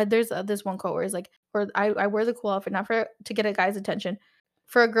there's this one quote where it's like, or I wear the cool outfit not for to get a guy's attention,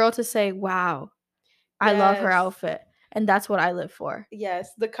 for a girl to say, wow, I love her Yes. outfit, and that's what I live for.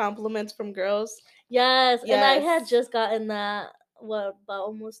 Yes, the compliments from girls. Yes, and I had Yes. just gotten that about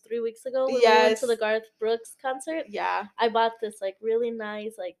almost 3 weeks ago when we went to the Yes. Garth Brooks concert. Yeah. I bought this like really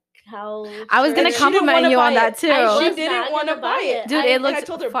nice like cow. I was gonna And she didn't compliment wanna you on buy that it. too. I She was didn't not want to gonna buy buy it. it. Dude, I- it And I looks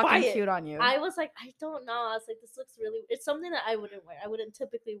told her, fucking buy it. cute on you. I was like, I don't know. I was like, this looks really. It's something that I wouldn't wear. I wouldn't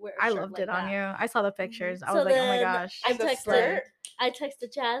typically wear. A I shirt loved like it on that. you. I saw the pictures. I So was like, oh my then gosh. I The texted. skirt. I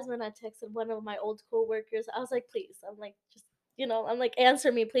texted Jasmine. I texted one of my old coworkers. I was like, please. I'm like, just I'm like,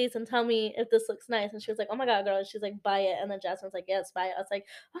 answer me, please, and tell me if this looks nice. And she was like, oh my god, girl. And she's like, buy it. And then Jasmine's like, yes, buy it. I was like,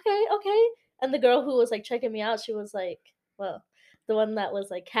 okay. And the girl who was like checking me out, she was like, well, the one that was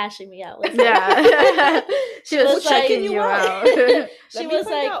like cashing me out was Yeah. she was was like, checking you out. she Let me was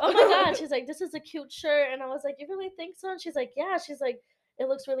find like, out. oh my god. She's like, this is a cute shirt. And I was like, you really think so? And she's like, yeah. She's like, it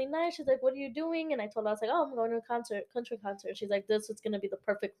looks really nice. She's like, what are you doing? And I told her, I was like, oh, I'm going to a country concert. She's like, this is going to be the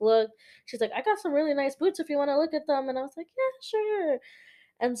perfect look. She's like, I got some really nice boots if you want to look at them. And I was like, yeah, sure.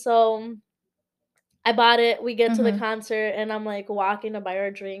 And so I bought it. We get to the Mhm. concert, and I'm like walking to buy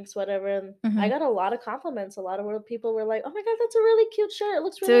our drinks, whatever. And I Mhm. got a lot of compliments. A lot of people were like, "Oh my god, that's a really cute shirt. It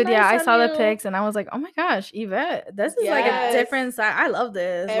looks really Dude, yeah, nice I on saw the you." pics and I was like, oh my gosh, Yvette, this is like a Yes. different side. I love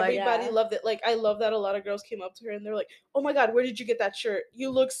this. Like, Everybody Yeah. loved it. Like, I love that a lot of girls came up to her and they're like, oh my god, where did you get that shirt? You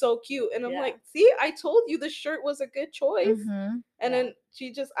look so cute. And I'm Yeah. like, see, I told you the shirt was a good choice. mhm. And Yeah. then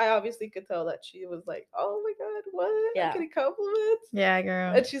I obviously could tell that she was like, oh my god, what? Yeah. I'm getting compliments. Yeah,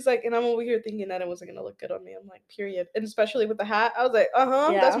 girl. And she's like, and I'm over here thinking that it wasn't gonna look good on me. I'm like, period. And especially with the hat, I was like,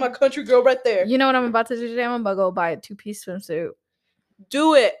 that's Yeah. my country girl right there. You know what I'm about to do today? I'm about to go buy a 2-piece swimsuit.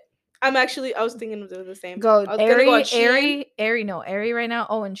 Do it. I was thinking of doing the same. Go I was gonna go on Aerie right now.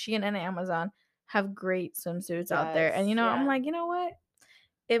 Oh, and Shein and Amazon have great swimsuits out there. And Yes. I'm Yeah. like, you know what?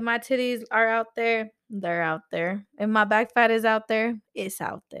 If my titties are out there, they're out there. If my back fat is out there, it's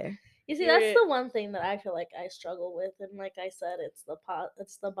out there. You see, that's Period. the one thing that I feel like I struggle with, and like I said, it's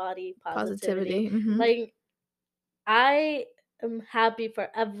the body positivity. Positivity. Like, I am happy for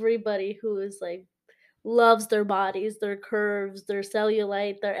everybody who is like loves their bodies, their curves, their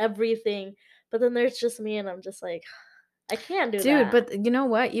cellulite, their everything. But then there's just me, and I'm just like, I can't do Dude, that. but you know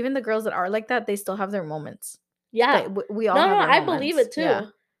what? Even the girls that are like that, they still have their moments. Yeah, We all no, have no, our I moments. believe it too. Yeah.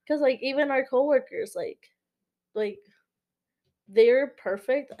 Cause like even our coworkers, like they're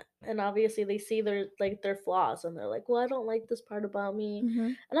perfect, and obviously they see their flaws, and they're like, well, I don't like this part about me,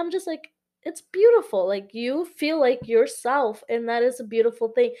 Mhm. and I'm just like, it's beautiful. Like you feel like yourself, and that is a beautiful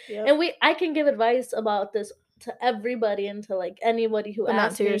thing. Yep. And I can give advice about this to everybody and to like anybody who But not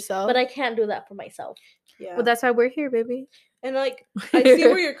asks to me, yourself. but I can't do that for myself. Yeah. Well, that's why we're here, baby. And like I see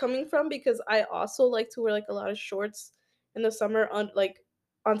where you're coming from, because I also like to wear like a lot of shorts in the summer on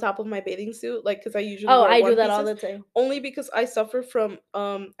top of my bathing suit, like because I usually Oh, wear I one do that all pieces, the time. only because I suffer from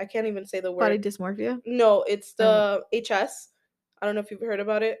I can't even say the Body word. dysmorphia. No, it's the HS. I don't know if you've heard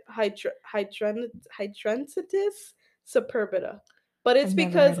about it. Hydrantitis superbita. But it's I've never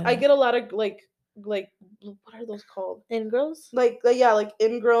because heard of I it. get a lot of like what are those called? Ingrowns? Like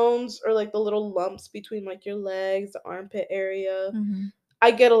ingrowns, or like the little lumps between like your legs, the armpit area. Mhm. I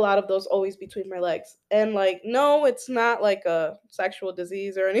get a lot of those always between my legs. And like, no, it's not like a sexual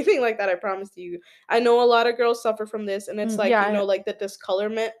disease or anything like that, I promise you. I know a lot of girls suffer from this, and it's like, Yeah, like the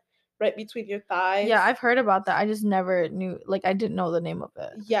discolorment right between your thighs. yeah, I've heard about that. I just never knew, like, I didn't know the name of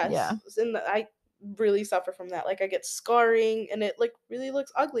it. Yes. Yeah. And I really suffer from that. Like I get scarring, and it like really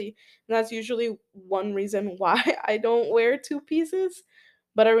looks ugly. And that's usually one reason why I don't wear two pieces.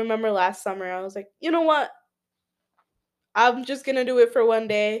 But I remember last summer I was like, you know what? I'm just gonna do it for one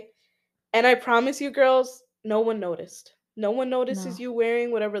day. And I promise you, girls, no one noticed. No one notices No. you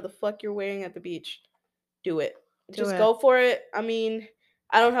wearing whatever the fuck you're wearing at the beach. Do it. Do Just it. go for it. I mean,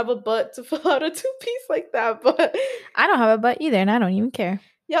 I don't have a butt to fill out a two-piece like that, but I don't have a butt either, and I don't even care.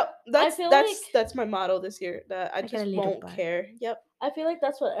 yep, that's feel that's my motto this year. That I got just a little won't butt. care. Yep. I feel like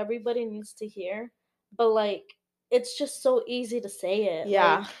that's what everybody needs to hear, but like it's just so easy to say it.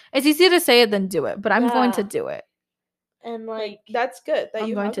 Yeah. Like, It's easier to say it than do it, but I'm going to Yeah. do it. and Like that's good that I'm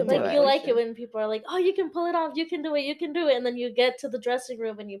you going have to the do like it. you like it motivation. when people are like, "Oh, you can pull it off, you can do it, you can do it," and then you get to the dressing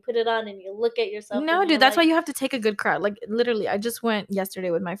room and you put it on and you look at yourself. No, and dude, you're that's why like, you have to take a good crowd. Like literally, I just went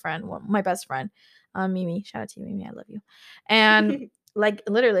yesterday with my friend, my best friend, Mimi. Shout out to you, Mimi. I love you. And like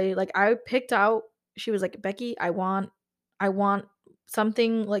literally, like I picked out. She was like, Becky, I want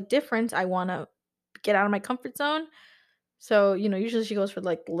something like different. I want to get out of my comfort zone. So usually she goes for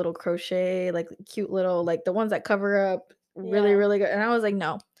like little crochet, like cute little, like the ones that cover up really, Yeah. really good. And I was like,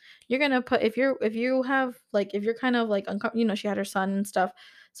 no, you're gonna put if you're kind of like uncomfortable. She had her son and stuff.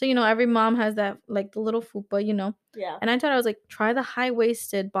 So every mom has that like the little fupa. Yeah. And I thought I was like, try the high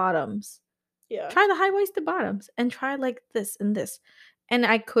waisted bottoms. Yeah. Try the high waisted bottoms and try like this and this. And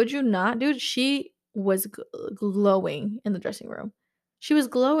I could you not, dude. She was glowing in the dressing room. She was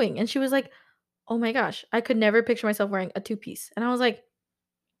glowing, and she was like, oh my gosh, I could never picture myself wearing a two-piece. And I was like,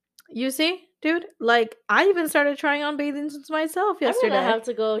 you see, dude, like I even started trying on bathing suits myself I'm yesterday. gonna have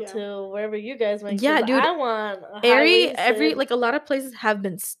to go Yeah. to wherever you guys went. Yeah, 'cause dude. I want a every high-waisted- like a lot of places have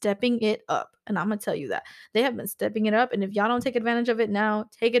been stepping it up, and I'm gonna tell you that they have been stepping it up. And if y'all don't take advantage of it now,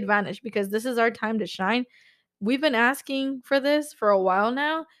 take advantage, because this is our time to shine. We've been asking for this for a while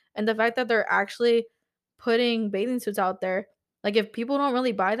now, and the fact that they're actually putting bathing suits out there, like if people don't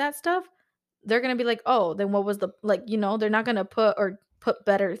really buy that stuff, they're gonna be like, oh, then what was the they're not gonna put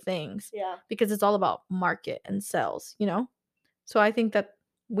better things, Yeah. because it's all about market and sales. So I think that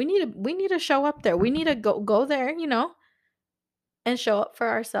we need to show up there. We need to go there, and show up for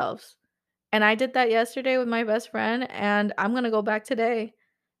ourselves. And I did that yesterday with my best friend, and I'm gonna go back today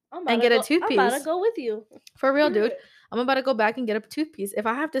and get a I'm about to two-piece. go with you. For real, dude. Period. I'm about to go back and get a two-piece. If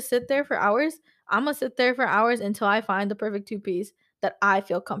I have to sit there for hours, I'm gonna sit there for hours until I find the perfect two-piece that I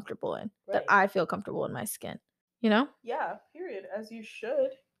feel comfortable in. That Right. I feel comfortable in my skin. You know? Yeah, period. As you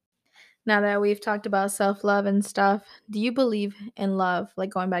should. Now that we've talked about self-love and stuff, do you believe in love? Like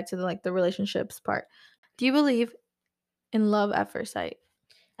going back to the relationships part. Do you believe in love at first sight?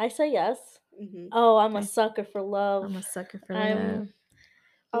 I say yes. Mm-hmm. Oh, I'm a Okay. sucker for love. I'm a sucker for I'm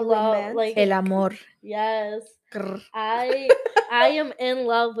A love like romantic. El amor. yes. Grr. I am in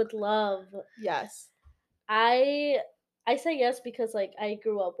love with love. Yes. I say yes because like I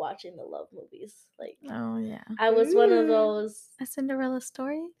grew up watching the love movies. Like Oh yeah. I was one of Ooh. those. A Cinderella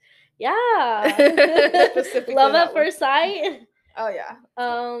story? Yeah. Specifically Love that at one. first sight. Oh yeah.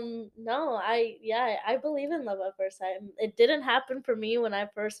 No, I believe in love at first sight. It didn't happen for me when I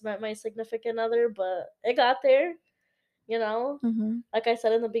first met my significant other, but it got there. you know? Mm-hmm. Like I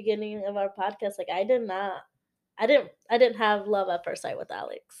said in the beginning of our podcast, like I didn't have love at first sight with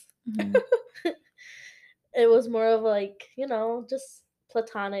Alex. Mm-hmm. It was more of like, just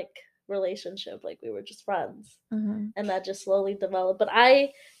platonic relationship. Like we were just friends. Mm-hmm. And that just slowly developed. But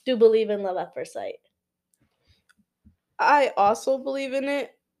I do believe in love at first sight. I also believe in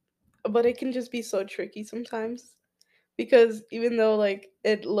it, but it can just be so tricky sometimes. Because even though like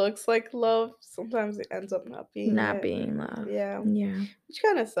it looks like love, sometimes it ends up not being Not it. being love. Yeah. Yeah. Which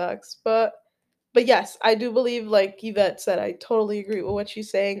kind of sucks. But yes, I do believe, like Yvette said, I totally agree with what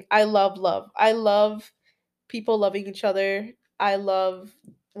she's saying. I love love. I love people loving each other. I love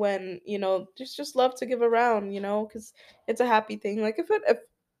when, just love to give around, because it's a happy thing. Like if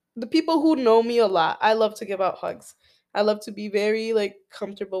the people who know me a lot, I love to give out hugs. I love to be very like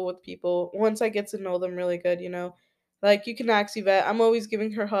comfortable with people once I get to know them really good, Like you can ask Yvette, I'm always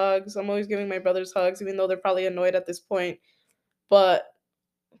giving her hugs. I'm always giving my brothers hugs, even though they're probably annoyed at this point. But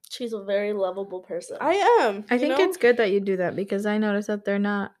She's a very lovable person. I am. I think it's good that you do that because I noticed that they're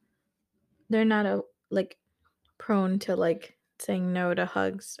not like prone to like saying no to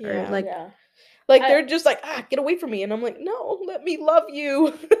hugs or like Like they're just like, get away from me. And I'm like, no, let me love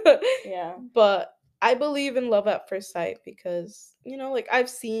you. Yeah. But I believe in love at first sight because, like I've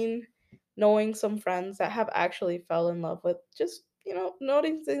seen knowing some friends that have actually fell in love with just,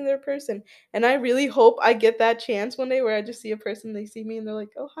 noticing their person. And I really hope I get that chance one day where I just see a person, they see me and they're like,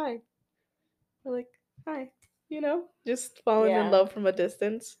 oh, hi. They're like, hi. Just falling in love from a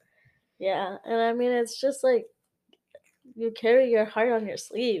distance. Yeah. And I mean, it's just like you carry your heart on your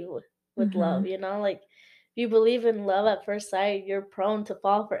sleeve with love, Like you believe in love at first sight, you're prone to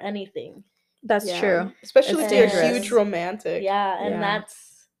fall for anything. That's true. Especially if you're a huge romantic. Yeah, and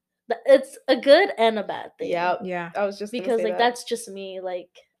it's a good and a bad thing. Yeah. I was just because like that's just me. Like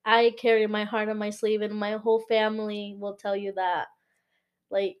I carry my heart on my sleeve, and my whole family will tell you that.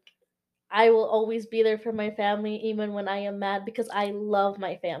 Like I will always be there for my family, even when I am mad, because I love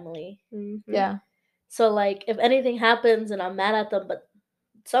my family. Mm-hmm. Yeah. So like if anything happens and I'm mad at them, but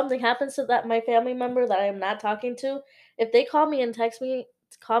something happens to my family member that I am not talking to, if they call me or text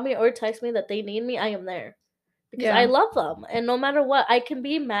me that they need me, I am there. Because I love them. And no matter what, I can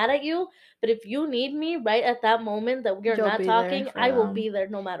be mad at you, but if you need me right at that moment that we're not talking, I will be there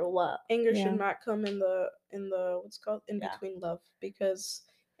no matter what. Anger should not come in the what's called in between love, because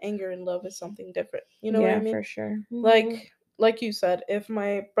anger and love is something different. You know what I mean? For sure. Like you said, if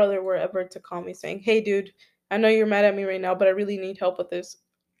my brother were ever to call me saying, "Hey dude, I know you're mad at me right now, but I really need help with this,"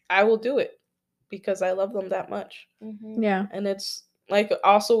 I will do it because I love them that much. Mm-hmm. Yeah. And it's like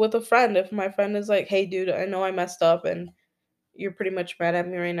also with a friend, if my friend is like, "Hey dude, I know I messed up and you're pretty much mad at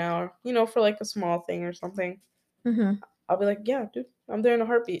me right now," or for like a small thing or something, I'll be like, "Yeah, dude, I'm there in a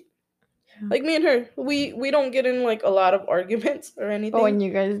heartbeat." Yeah. Like me and her, we don't get in like a lot of arguments or anything. But when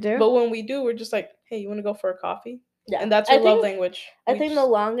you guys do? But when we do, we're just like, "Hey, you want to go for a coffee?" Yeah. And that's our love language. I think the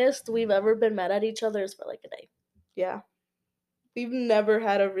longest we've ever been mad at each other is for like a day. Yeah. We've never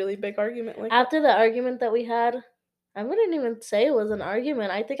had a really big argument like After the argument that we had, I wouldn't even say it was an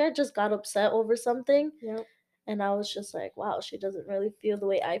argument. I think I just got upset over something. Yeah. And I was just like, wow, she doesn't really feel the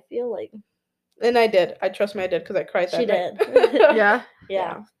way I feel. Like, and I did. I trust me, I did, because I cried that night. She did.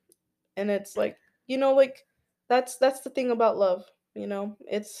 Yeah. And it's like, like that's the thing about love.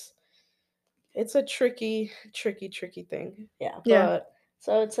 It's a tricky thing. Yeah. But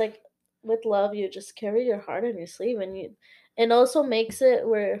so it's like with love, you just carry your heart on your sleeve, and it also makes it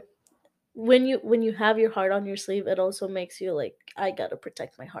where when you have your heart on your sleeve, it also makes you like, I gotta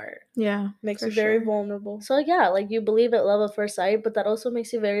protect my heart. Yeah. Makes you very vulnerable. So yeah, like you believe in love at first sight, but that also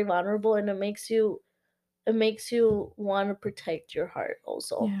makes you very vulnerable, and it makes you want to protect your heart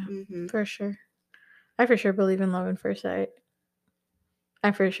also. Yeah. Mm-hmm. For sure. I for sure believe in love at first sight.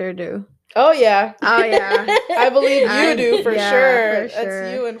 I for sure do. Oh yeah. Oh yeah. I believe you do for sure. For sure.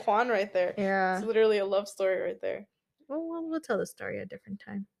 That's you and Juan right there. Yeah. It's literally a love story right there. Well, we'll tell the story at a different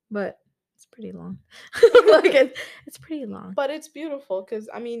time, but it's pretty long. It's pretty long. But it's beautiful because,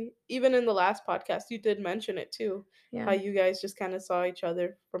 I mean, even in the last podcast, you did mention it too. Yeah. How you guys just kind of saw each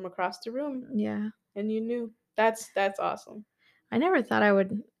other from across the room. Yeah. And you knew. That's awesome. I never thought I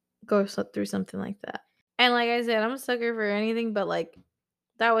would go through something like that. And like I said, I'm a sucker for anything, but like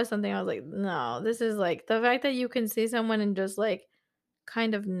that was something I was like, no, this is like the fact that you can see someone and just like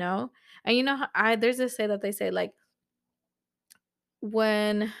kind of know. And you know how there's this say that they say like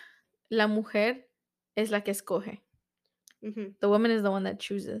when la mujer es la que escoge. Mm-hmm. The woman is the one that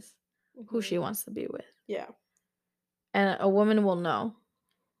chooses who she wants to be with. Yeah. And a woman will know.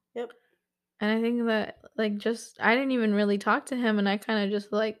 Yep. And I think that like just I didn't even really talk to him, and I kind of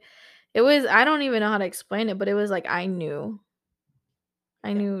just like It was, I don't even know how to explain it, but it was like I knew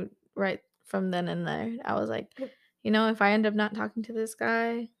Yeah. right from then and there. I was like, if I end up not talking to this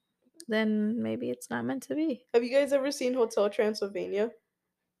guy, then maybe it's not meant to be. Have you guys ever seen Hotel Transylvania?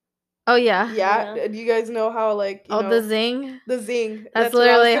 Oh yeah. Yeah. Do you guys know how, like, Oh, the zing. the zing? That's what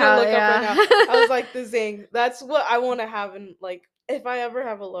I was literally gonna how. look Yeah. up right now. I was like, the zing. That's what I want to have in, like, if I ever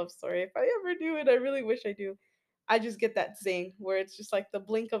have a love story. If I ever do it, I really wish I do. I just get that zing where it's just like the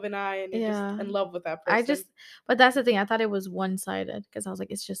blink of an eye and you're Yeah. just in love with that person. But that's the thing. I thought it was one-sided because I was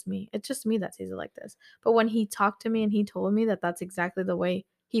like, it's just me. It's just me that sees it like this. But when he talked to me and he told me that that's exactly the way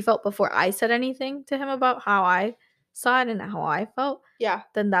he felt before I said anything to him about how I saw it and how I felt, Yeah.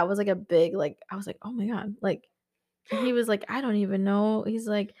 then that was like a big, like, I was like, oh my God. Like, he was like, I don't even know. He's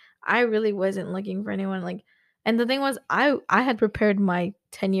like, I really wasn't looking for anyone. Like, and the thing was, I had prepared my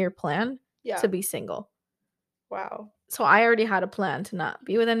 10-year plan Yeah. to be single. Wow. So I already had a plan to not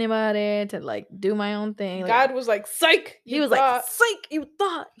be with anybody, to like do my own thing. Like, God was like, psych. he was like, psych, you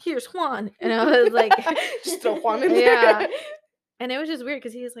thought, here's Juan. And I was like, just throw Juan in there. Yeah. And it was just weird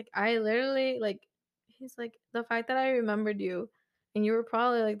because he was like, I literally, like, he's like, the fact that I remembered you and you were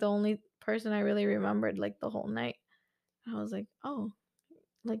probably like the only person I really remembered like the whole night. And I was like, oh,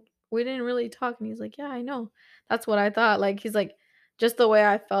 like, we didn't really talk. And he's like, yeah, I know. That's what I thought. Like, he's like, just the way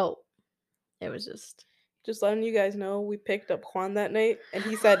I felt. It was just letting you guys know, we picked up Juan that night, and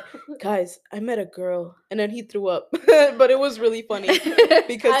he said, guys, I met a girl. And then he threw up. But it was really funny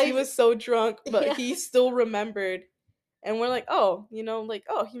because he was so drunk, but he still remembered. And we're like, oh, like,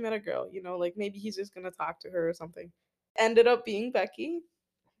 oh, he met a girl, like maybe he's just going to talk to her or something. Ended up being Becky.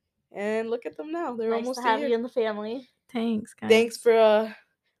 And look at them now. They're nice almost to have a year. you in the family. Thanks, guys. Thanks for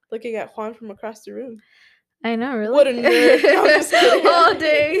looking at Juan from across the room. I know, really. What a nerd. No, I'm just kidding. All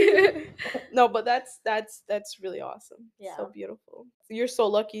day. No, but that's really awesome. Yeah. So beautiful. You're so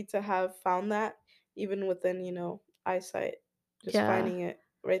lucky to have found that, even within, eyesight. Just finding it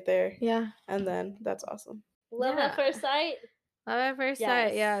right there. Yeah. And then that's awesome. Love at first sight. Love at first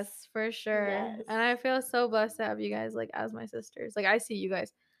sight, yes, for sure. Yes. And I feel so blessed to have you guys like as my sisters. Like, I see you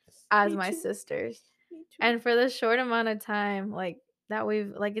guys as my sisters. Me too. And for this short amount of time, like, that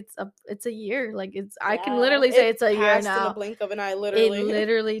we've, like, it's a year. Like, I can literally say it's a year now. In a blink of an eye, literally. It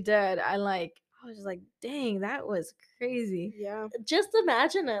literally did. I was just like, dang, that was crazy. Yeah. Just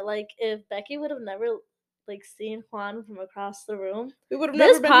imagine it. Like, if Becky would have never like seen Juan from across the room, we would have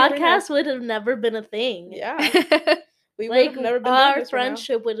never been podcast would have never been a thing. Yeah. We would have never been our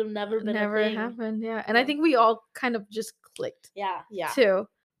friendship would have never been a thing. Happened, yeah. And I think we all kind of just clicked. Yeah. Too.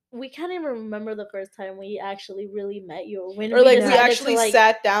 We can't even remember the first time we actually really met you, or when we actually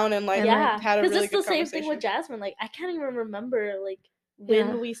sat down and had a really good conversation. Because it's the same thing with Jasmine. Like, I can't even remember like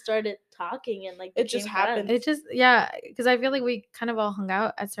when we started talking and like it just happened. It just because I feel like we kind of all hung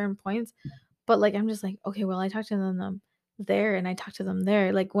out at certain points, but like I'm just like, okay, well, I talked to them there and I talked to them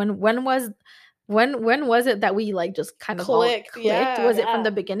there. Like when was it that we like just kind of clicked? Yeah, was it from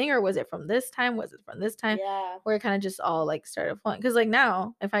the beginning or was it from this time? Was it from this time? Yeah, where it kind of just all like started flowing. Because like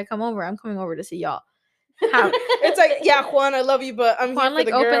now, if I come over, I'm coming over to see y'all. It's like, yeah, Juan, I love you, but I'm Juan here for like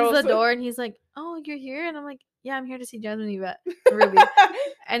the girls. opens the door and he's like, oh, you're here, and I'm like, yeah, I'm here to see Jasmine, Yvette, Ruby,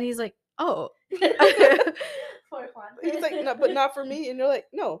 and he's like, oh. Poor Juan. He's like, no, but not for me, and you're like,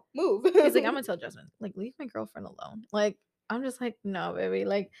 no, move. He's like, I'm gonna tell Jasmine, like, leave my girlfriend alone. Like, I'm just like, no, baby,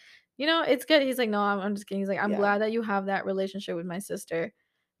 like, it's good. He's like, no, I'm just kidding. He's like, I'm glad that you have that relationship with my sister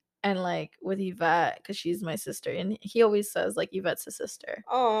and like with Yvette because she's my sister. And he always says like Yvette's a sister.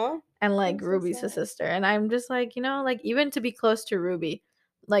 Aww. And like Ruby's a sister. And I'm just like, like even to be close to Ruby,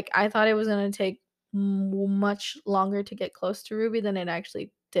 like I thought it was going to take much longer to get close to Ruby than it actually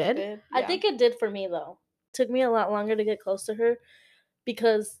did. Yeah. I think it did for me though. It took me a lot longer to get close to her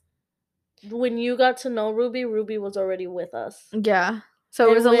because when you got to know Ruby was already with us. Yeah. So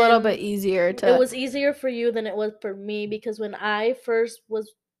it was a little bit easier to... It was easier for you than it was for me because when I first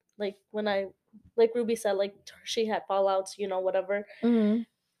was, like, like Ruby said, like, she had fallouts, whatever. Mm-hmm.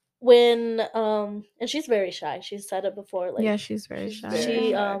 When, and she's very shy. She's said it before. Like, yeah, she's very shy.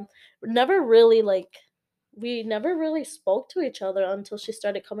 She, never really, like, we never really spoke to each other until she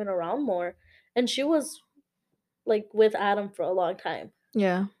started coming around more. And she was, like, with Adam for a long time.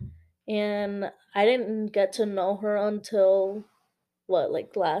 Yeah. And I didn't get to know her until... what,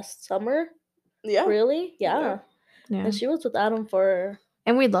 like last summer? Yeah. Really? Yeah. And she was with Adam for...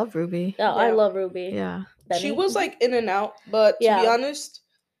 And we love Ruby. Yeah, I love Ruby. Yeah. Benny. She was like in and out, but to be honest,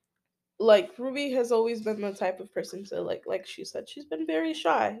 like Ruby has always been the type of person to like she said, she's been very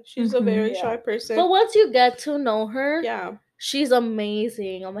shy. She's a very shy person. But once you get to know her, yeah, she's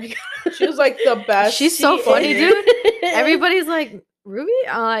amazing. Oh my god. She was like the best. She's so funny, dude. Everybody's like, Ruby?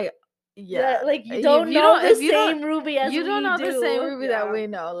 I'm like, Yeah. Like you If don't you know don't- the if you don't- same Ruby as You don't we know do. the same Ruby that Yeah. we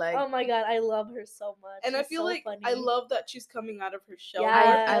know. Like, Oh my god, I love her so much. And I She's feel so like funny. I love that she's coming out of her shell.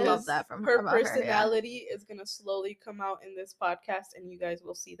 Yes. I more love because that from her about her, yeah. personality is gonna slowly come out in this podcast, and you guys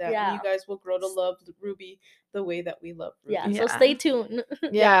will see that. And Yeah. you guys will grow to love Ruby the way that we love Ruby. Yeah, Yeah. so stay tuned.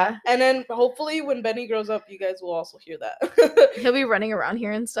 Yeah. And then hopefully when Benny grows up, you guys will also hear that. He'll be running around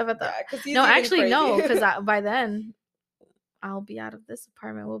here and stuff at the. Yeah, because he's No, even actually, no, crazy. because by then I'll be out of this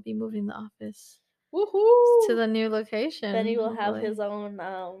apartment. We'll be moving the office Woohoo! to the new location. Benny will have hopefully. his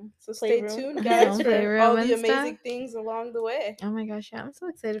own So stay playroom. tuned, guys, Own for playroom all the and amazing stuff. things along the way. Oh my gosh, yeah, I'm so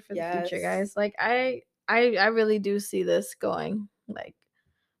excited for the future, Yes. guys. Like I really do see this going like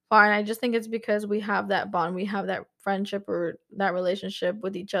far, and I just think it's because we have that bond, we have that friendship or that relationship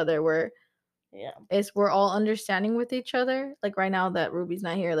with each other where Yeah. we're all understanding with each other. Like right now that Ruby's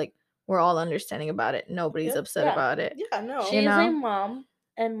not here, like we're all understanding about it. Nobody's Yep. upset Yeah. about it. Yeah, no. She's know? a mom,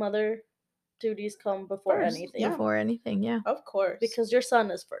 and mother duties come before First, anything. yeah. Before anything, yeah. Of course. Because your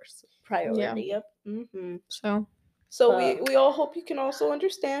son is first priority. Yep. Mm-hmm. So So we all hope you can also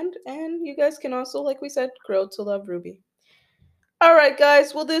understand, and you guys can also, like we said, grow to love Ruby. All right,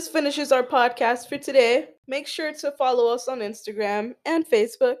 guys. Well, this finishes our podcast for today. Make sure to follow us on Instagram and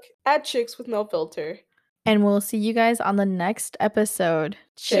Facebook at Chicks with No Filter. and we'll see you guys on the next episode.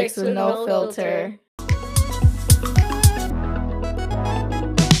 Chicks with no filter.